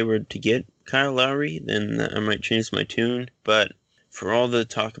 If they were to get Kyle Lowry, then I might change my tune. But for all the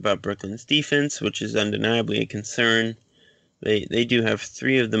talk about Brooklyn's defense, which is undeniably a concern, they do have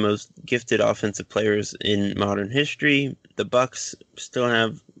three of the most gifted offensive players in modern history. The Bucks still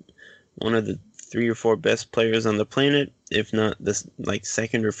have one of the 3 or 4 best players on the planet, if not the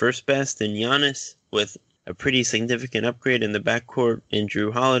second or first best, in Giannis, with a pretty significant upgrade in the backcourt in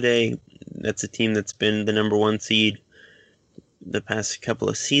Jrue Holiday. That's a team that's been the number 1 seed the past couple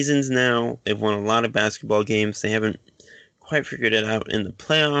of seasons now. They've won a lot of basketball games. They haven't quite figured it out in the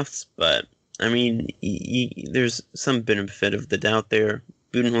playoffs, but I mean, there's some benefit of the doubt there.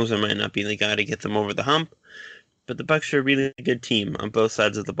 Budenholzer might not be the guy to get them over the hump, but the Bucks are a really good team on both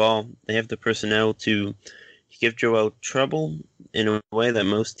sides of the ball. They have the personnel to give Joel trouble in a way that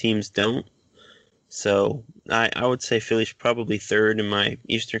most teams don't. So I would say Philly's probably third in my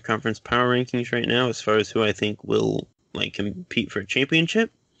Eastern Conference power rankings right now as far as who I think will compete for a championship.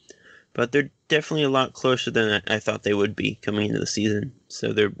 But they're definitely a lot closer than I thought they would be coming into the season.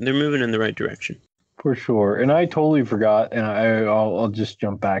 So they're moving in the right direction. For sure. And I totally forgot, and I'll just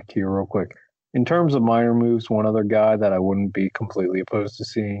jump back here real quick. In terms of minor moves, one other guy that I wouldn't be completely opposed to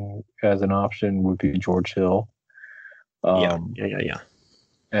seeing as an option would be George Hill. Yeah.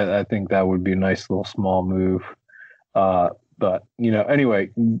 And I think that would be a nice little small move. But anyway,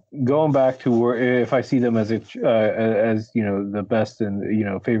 going back to where if I see them as the best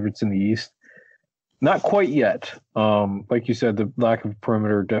and favorites in the East, not quite yet. Like you said, the lack of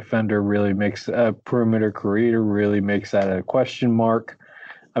perimeter defender really makes a perimeter creator really makes that a question mark.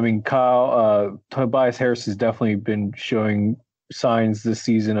 I mean, Tobias Harris has definitely been showing signs this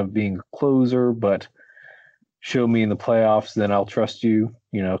season of being a closer, but show me in the playoffs, then I'll trust you,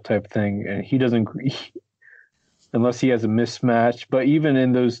 type of thing. And he doesn't, unless he has a mismatch. But even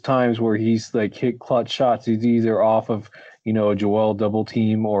in those times where he's hit clutch shots, he's either off of, a Joel double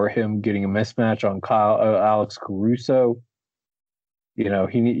team or him getting a mismatch on Alex Caruso.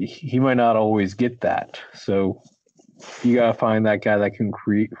 He might not always get that. So you got to find that guy that can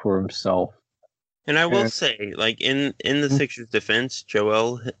create for himself. And I will say, in the Sixers' defense,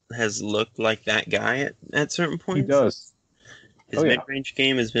 Joel has looked like that guy at certain points. He does. His mid-range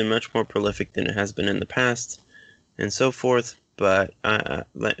game has been much more prolific than it has been in the past, and so forth. But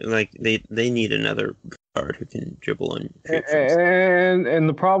they need another guard who can dribble and create. And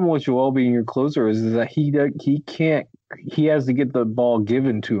the problem with Joel being your closer is that he can't. He has to get the ball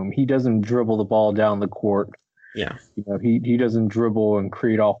given to him. He doesn't dribble the ball down the court. Yeah. He doesn't dribble and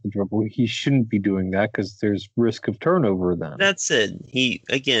create off the dribble. He shouldn't be doing that because there's risk of turnover then. That's it. He,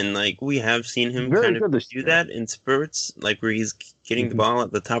 again, like, we have seen him Very kind good of this do year. that in spurts, like where he's getting the ball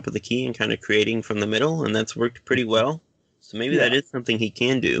at the top of the key and kind of creating from the middle, and that's worked pretty well. So maybe that is something he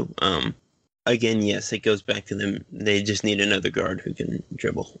can do. Again, yes, it goes back to them. They just need another guard who can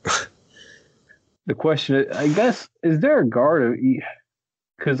dribble. The question, I guess, is there a guard?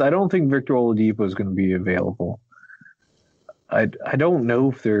 Because I don't think Victor Oladipo is going to be available. I don't know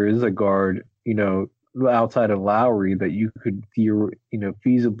if there is a guard, outside of Lowry that you could,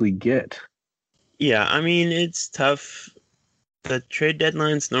 feasibly get. Yeah, I mean, it's tough. The trade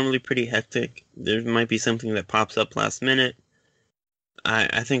deadline's normally pretty hectic. There might be something that pops up last minute.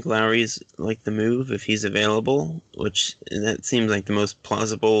 I think Lowry's like the move if he's available, which that seems like the most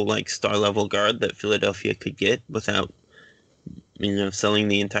plausible like star level guard that Philadelphia could get without selling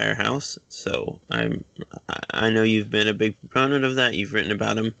the entire house. So I know you've been a big proponent of that. You've written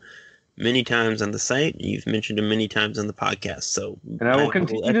about him many times on the site. You've mentioned him many times on the podcast. So and I will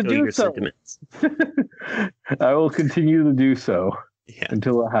continue to do your so. Sentiments. I will continue to do so. Yeah.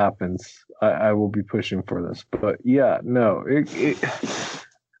 Until it happens, I will be pushing for this. But yeah, no,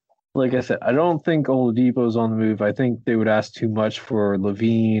 like I said, I don't think Oladipo's on the move. I think they would ask too much for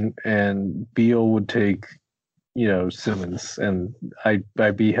Levine, and Beal would take, Simmons, and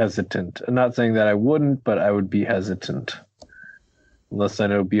I'd be hesitant. I'm not saying that I wouldn't, but I would be hesitant unless I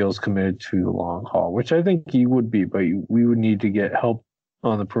know Beal's committed to the long haul, which I think he would be. But we would need to get help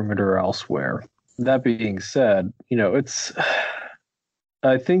on the perimeter elsewhere. That being said,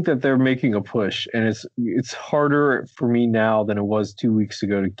 I think that they're making a push, and it's harder for me now than it was 2 weeks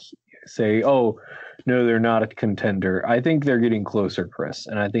ago to say, oh, no, they're not a contender. I think they're getting closer, Chris,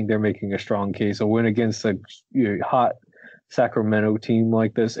 and I think they're making a strong case. A win against a hot Sacramento team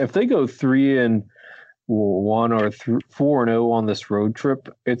like this, if they go 3-1 or 4-0 on this road trip,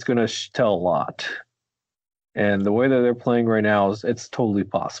 it's going to tell a lot. And the way that they're playing right now it's totally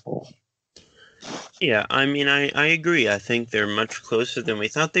possible. Yeah, I mean, I agree. I think they're much closer than we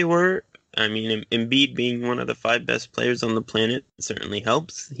thought they were. I mean, Embiid being one of the 5 best players on the planet certainly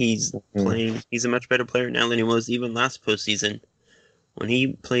helps. He's a much better player now than he was even last postseason when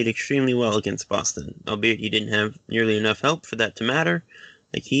he played extremely well against Boston, albeit he didn't have nearly enough help for that to matter.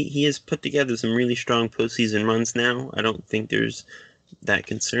 Like, he has put together some really strong postseason runs now. I don't think there's that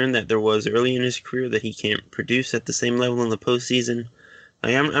concern that there was early in his career that he can't produce at the same level in the postseason.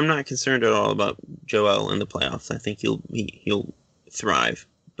 I'm not concerned at all about Joel in the playoffs. I think he'll thrive.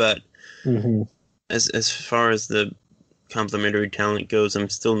 But as far as the complementary talent goes, I'm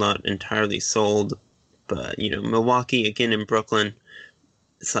still not entirely sold. But Milwaukee again in Brooklyn,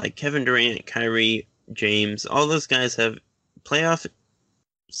 it's like Kevin Durant, Kyrie, James, all those guys have playoff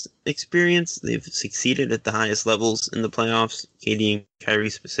experience. They've succeeded at the highest levels in the playoffs. KD and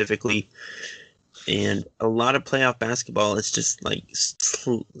Kyrie specifically. And a lot of playoff basketball is just like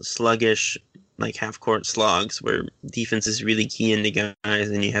sluggish, like half-court slogs where defense is really key into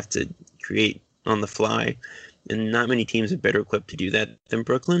guys and you have to create on the fly. And not many teams are better equipped to do that than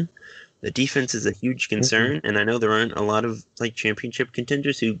Brooklyn. The defense is a huge concern, and I know there aren't a lot of like championship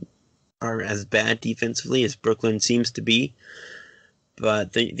contenders who are as bad defensively as Brooklyn seems to be.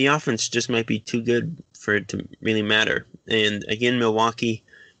 But the offense just might be too good for it to really matter. And again, Milwaukee,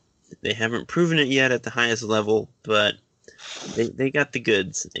 they haven't proven it yet at the highest level, but they got the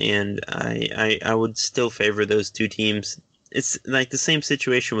goods, and I would still favor those two teams. It's like the same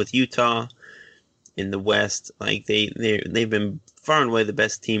situation with Utah in the West. Like they've been far and away the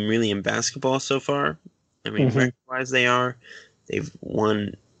best team really in basketball so far. I mean, record-wise they are. They've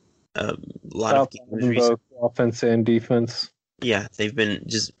won a lot of games recently. Both offense and defense. Yeah, they've been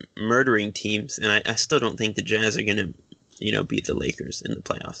just murdering teams, and I still don't think the Jazz are going to beat the Lakers in the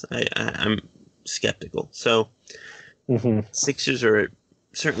playoffs. I'm skeptical. So Sixers are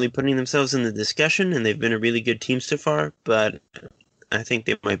certainly putting themselves in the discussion, and they've been a really good team so far, but I think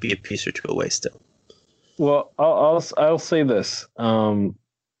they might be a piece or two away still. Well, I'll say this, and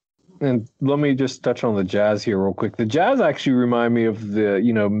let me just touch on the Jazz here real quick. The Jazz actually remind me of the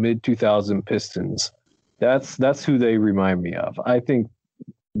mid 2000 Pistons. That's who they remind me of. I think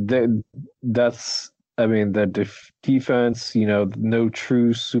that's. I mean, the defense, no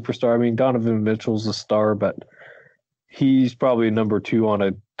true superstar. I mean, Donovan Mitchell's a star, but he's probably number 2 on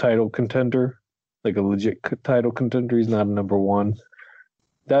a title contender, like a legit title contender. He's not a number 1.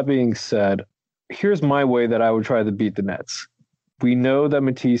 That being said, here's my way that I would try to beat the Nets. We know that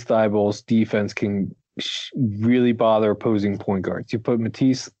Matisse Thybulle's defense can really bother opposing point guards. You put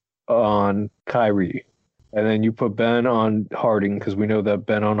Matisse on Kyrie, and then you put Ben on Harden because we know that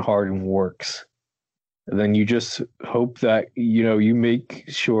Ben on Harden works. And then you just hope that you make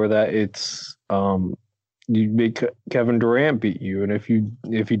sure that it's you make Kevin Durant beat you, and if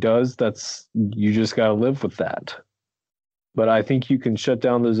he does, you just got to live with that. But I think you can shut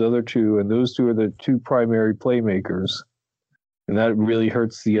down those other two, and those two are the two primary playmakers, and that really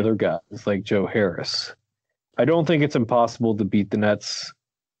hurts the other guys like Joe Harris. I don't think it's impossible to beat the Nets.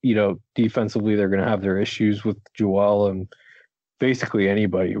 Defensively, they're going to have their issues with Joel and basically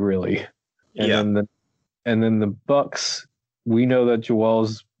anybody really. And then the Bucks, we know that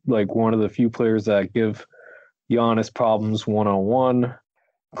Joel's like one of the few players that give Giannis problems one-on-one.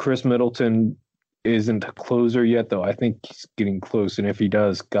 Chris Middleton isn't a closer yet, though. I think he's getting close, and if he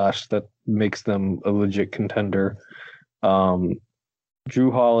does, gosh, that makes them a legit contender.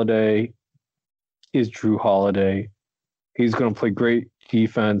 Drew Holiday is Drew Holiday. He's going to play great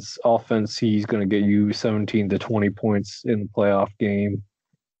defense. Offense, he's going to get you 17 to 20 points in the playoff game,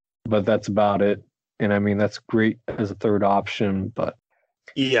 but that's about it. And I mean, that's great as a third option, but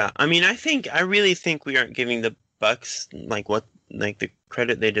yeah, I mean, I really think we aren't giving the Bucks the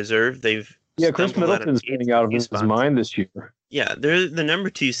credit they deserve. Chris Middleton's getting out of his mind this year. Yeah, they're the number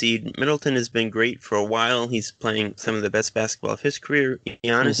 2 seed. Middleton has been great for a while. He's playing some of the best basketball of his career.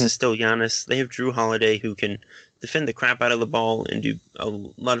 Giannis is still Giannis. They have Drew Holiday, who can defend the crap out of the ball and do a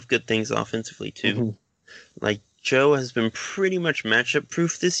lot of good things offensively too. Like Joe has been pretty much matchup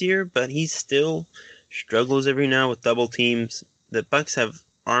proof this year, but he still struggles every now with double teams. The Bucks have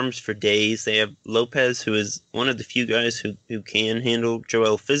arms for days. They have Lopez, who is one of the few guys who can handle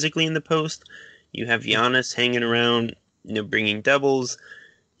Joel physically in the post. You have Giannis hanging around, bringing doubles.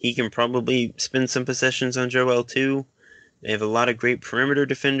 He can probably spend some possessions on Joel too. They have a lot of great perimeter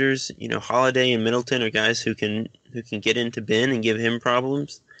defenders. Holiday and Middleton are guys who can get into Ben and give him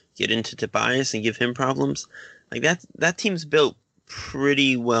problems, get into Tobias and give him problems. Like that team's built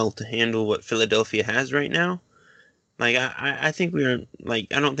pretty well to handle what Philadelphia has right now. Like I think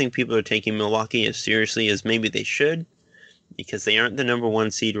I don't think people are taking Milwaukee as seriously as maybe they should, because they aren't the number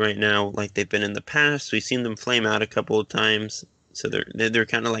 1 seed right now like they've been in the past. We've seen them flame out a couple of times, so they're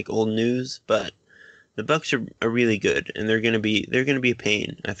kind of like old news. But the Bucks are really good, and they're gonna be a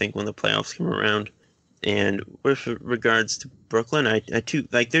pain, I think, when the playoffs come around. And with regards to Brooklyn, I too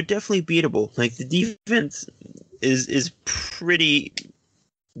like they're definitely beatable. Like the defense is pretty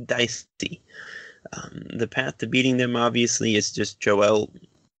dicey. The path to beating them obviously is just Joel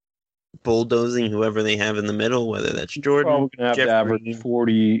bulldozing whoever they have in the middle, whether that's Jordan. Probably gonna have to average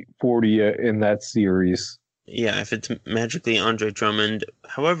 40 in that series. Yeah, if it's magically Andre Drummond,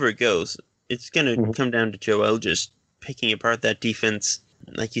 however it goes, it's gonna come down to Joel just picking apart that defense.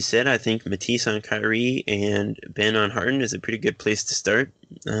 Like you said, I think Matisse on Kyrie and Ben on Harden is a pretty good place to start.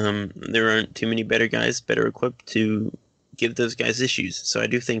 There aren't too many better guys better equipped to give those guys issues. So I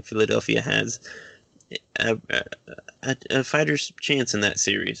do think Philadelphia has a fighter's chance in that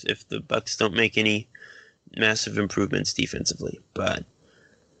series if the Bucks don't make any massive improvements defensively. But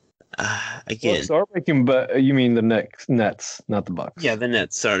again, start making. But you mean the Nets, not the Bucks? Yeah, the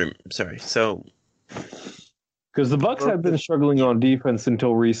Nets. Sorry. So because the Bucks have been struggling on defense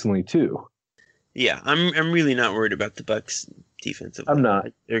until recently too. Yeah, I'm really not worried about the Bucks defensively. I'm not.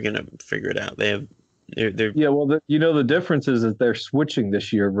 They're gonna figure it out. They're yeah. Well, the difference is that they're switching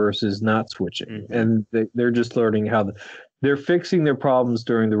this year versus not switching, and they're just learning how they're fixing their problems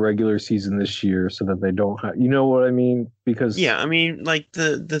during the regular season this year, so that they don't have. You know what I mean? Because I mean, like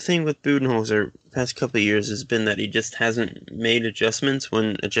the thing with Budenholzer the past couple of years has been that he just hasn't made adjustments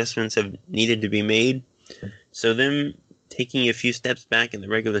when adjustments have needed to be made. So them taking a few steps back in the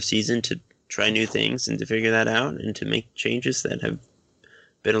regular season to try new things and to figure that out and to make changes that have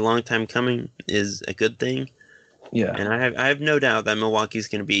been a long time coming is a good thing. Yeah. And I have no doubt that Milwaukee's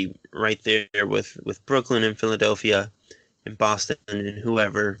going to be right there with Brooklyn and Philadelphia and Boston and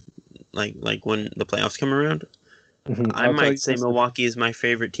whoever, like when the playoffs come around. I might say Milwaukee is my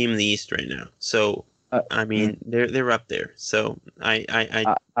favorite team in the East right now. So I mean, they're up there. So I'm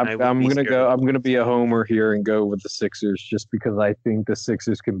gonna be a homer here and go with the Sixers just because I think the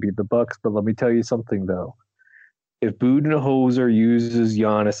Sixers can beat the Bucks. But let me tell you something though. If Budenholzer uses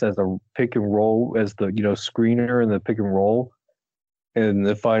Giannis as a pick and roll, as the screener in the pick and roll in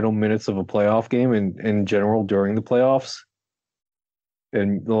the final minutes of a playoff game and in general during the playoffs,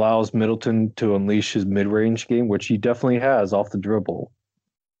 and allows Middleton to unleash his mid-range game, which he definitely has off the dribble,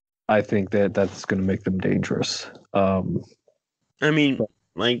 I think that's going to make them dangerous. I mean,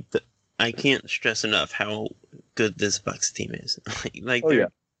 I can't stress enough how good this Bucks team is.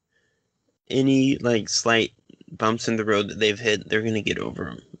 Any slight bumps in the road that they've hit, they're going to get over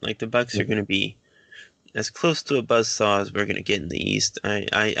them. Like the Bucks are going to be as close to a buzzsaw as we're going to get in the East.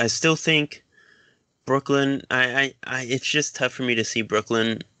 I still think Brooklyn, it's just tough for me to see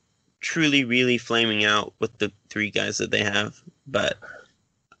Brooklyn truly, really flaming out with the three guys that they have. But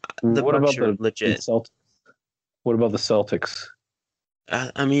the Bucks are legit. Celtics? What about the Celtics?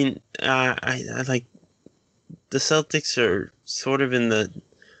 I mean, I like the Celtics are sort of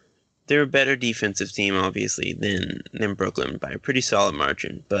they're a better defensive team, obviously, than Brooklyn by a pretty solid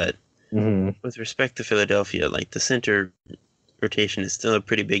margin. But with respect to Philadelphia, like the center rotation is still a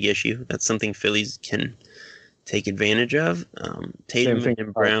pretty big issue. That's something Phillies can take advantage of. Tatum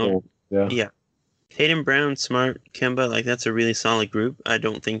and Brown, yeah. Tatum, Brown, Smart, Kemba, like that's a really solid group. I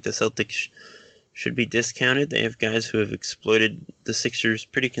don't think the Celtics should be discounted. They have guys who have exploited the Sixers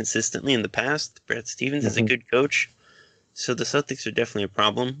pretty consistently in the past. Brad Stevens is a good coach. So the Celtics are definitely a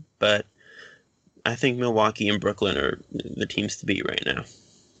problem, but I think Milwaukee and Brooklyn are the teams to beat right now.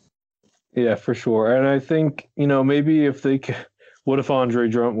 Yeah, for sure. And I think, maybe if they could, what if Andre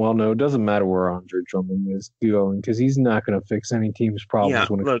Drummond, well, no, it doesn't matter where Andre Drummond is going because he's not going to fix any team's problems.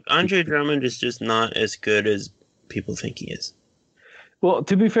 Yeah, look, Andre Drummond is just not as good as people think he is. Well,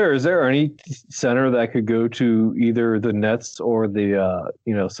 to be fair, is there any center that could go to either the Nets or the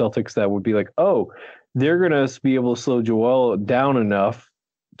Celtics that would be like, oh, they're going to be able to slow Joel down enough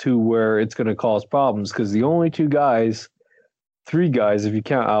to where it's going to cause problems? Because the only three guys, if you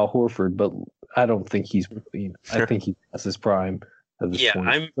count Al Horford, but I don't think he's. I think he's past his prime at this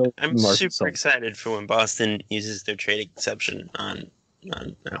point. I'm super excited for when Boston uses their trade exception on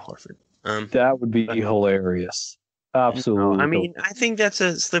Al Horford. That would be hilarious. Absolutely. No, I mean, I think that's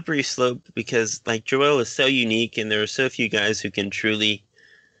a slippery slope because like Joel is so unique, and there are so few guys who can truly,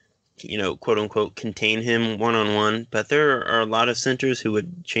 quote unquote, contain him one-on-one. But there are a lot of centers who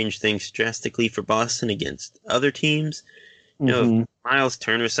would change things drastically for Boston against other teams. If Miles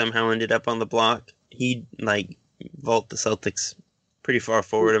Turner somehow ended up on the block, he'd vault the Celtics pretty far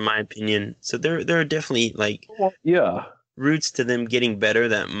forward, in my opinion. So there are definitely routes to them getting better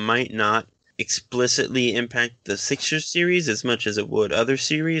that might not explicitly impact the Sixers series as much as it would other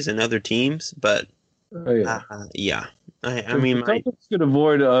series and other teams. But I mean, Celtics could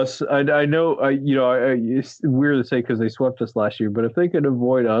avoid us. I know. It's weird to say because they swept us last year, but if they could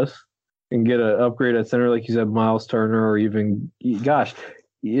avoid us and get an upgrade at center, like you said, Miles Turner, or even,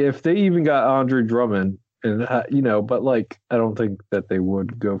 if they even got Andre Drummond, and but I don't think that they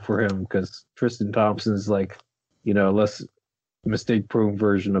would go for him because Tristan Thompson is less mistake-prone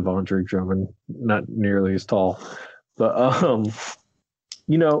version of Andre Drummond, not nearly as tall, but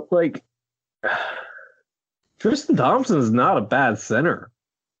Tristan Thompson is not a bad center.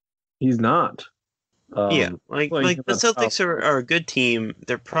 He's not. The Celtics are a good team.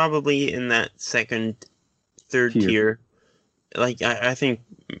 They're probably in that second, third tier. I think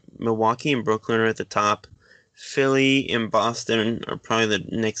Milwaukee and Brooklyn are at the top. Philly and Boston are probably the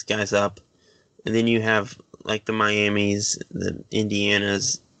next guys up. And then you have the Miamis, the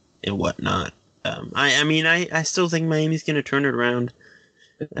Indianas, and whatnot. I still think Miami's going to turn it around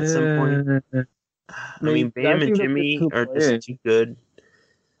at some point. Bam and Jimmy are just too good.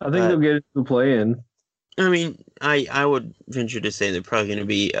 I think they'll get into the play-in. I mean, I would venture to say they're probably going to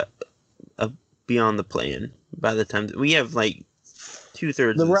be beyond the play-in by the time we have 2/3.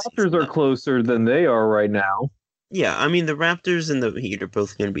 The Raptors are closer than they are right now. Yeah, I mean the Raptors and the Heat are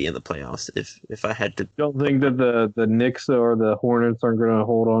both going to be in the playoffs. If I had to, don't think that the Knicks or the Hornets aren't going to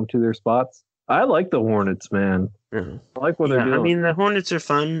hold on to their spots. I like the Hornets, man. Yeah. I like what they're doing. I mean the Hornets are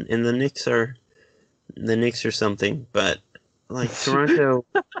fun, and the Knicks are something. But Toronto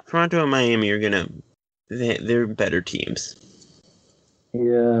and Miami are they're better teams.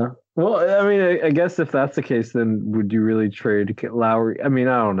 Yeah. Well, I mean, I guess if that's the case, then would you really trade Lowry? I mean,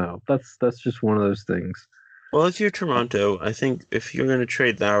 I don't know. That's just one of those things. Well, if you're Toronto, I think if you're going to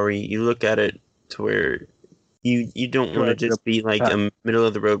trade Lowry, you look at it to where you don't want to just be a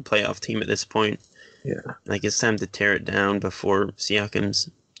middle-of-the-road playoff team at this point. Yeah. It's time to tear it down before Siakam's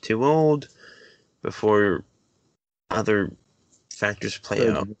too old, before other factors play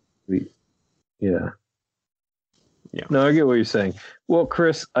out. Yeah. No, I get what you're saying. Well,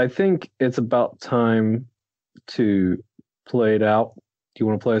 Chris, I think it's about time to play it out. Do you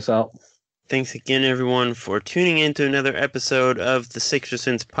want to play us out? Thanks again, everyone, for tuning in to another episode of the Sixer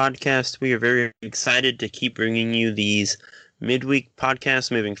Sense podcast. We are very excited to keep bringing you these midweek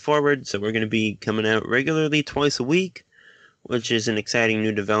podcasts moving forward. So we're going to be coming out regularly twice a week, which is an exciting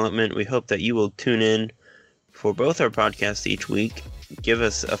new development. We hope that you will tune in for both our podcasts each week. Give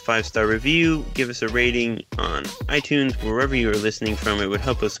us a 5-star review. Give us a rating on iTunes, wherever you are listening from. It would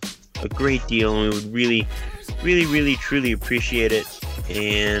help us a great deal, and we would really, really, really, truly appreciate it.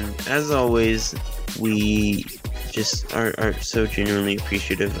 And as always, we just are so genuinely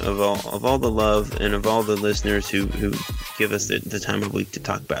appreciative of all the love and of all the listeners who give us the time of week to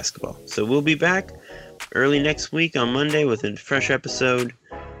talk basketball. So we'll be back early next week on Monday with a fresh episode,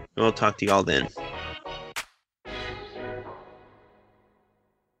 and we'll talk to you all then.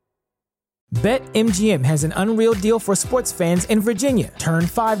 BetMGM has an unreal deal for sports fans in Virginia. Turn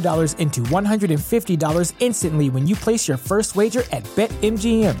 $5 into $150 instantly when you place your first wager at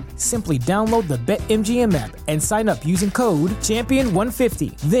BetMGM. Simply download the BetMGM app and sign up using code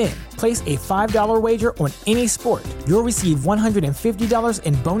Champion150. Then, place a $5 wager on any sport. You'll receive $150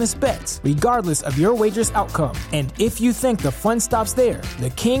 in bonus bets, regardless of your wager's outcome. And if you think the fun stops there, the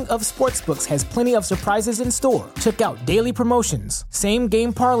king of sportsbooks has plenty of surprises in store. Check out daily promotions,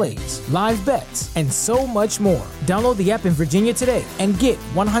 same-game parlays, live bets, and so much more. Download the app in Virginia today and get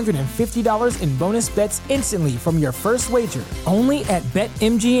 $150 in bonus bets instantly from your first wager. Only at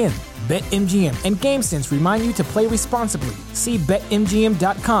BetMGM. BetMGM and GameSense remind you to play responsibly. See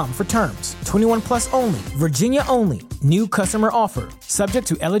BetMGM.com for terms. 21 plus only. Virginia only. New customer offer. Subject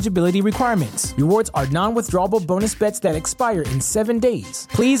to eligibility requirements. Rewards are non-withdrawable bonus bets that expire in 7 days.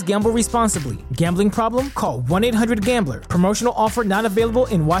 Please gamble responsibly. Gambling problem? Call 1-800-GAMBLER. Promotional offer not available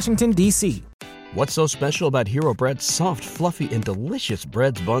in Washington, D.C. What's so special about Hero Bread's soft, fluffy, and delicious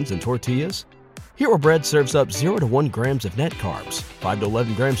breads, buns, and tortillas? Hero Bread serves up 0 to 1 grams of net carbs, 5 to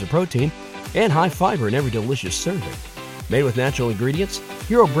 11 grams of protein, and high fiber in every delicious serving. Made with natural ingredients,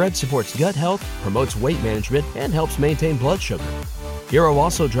 Hero Bread supports gut health, promotes weight management, and helps maintain blood sugar. Hero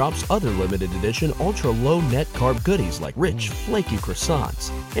also drops other limited edition ultra-low net carb goodies like rich, flaky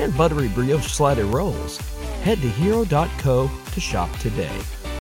croissants and buttery brioche slider rolls. Head to hero.co to shop today.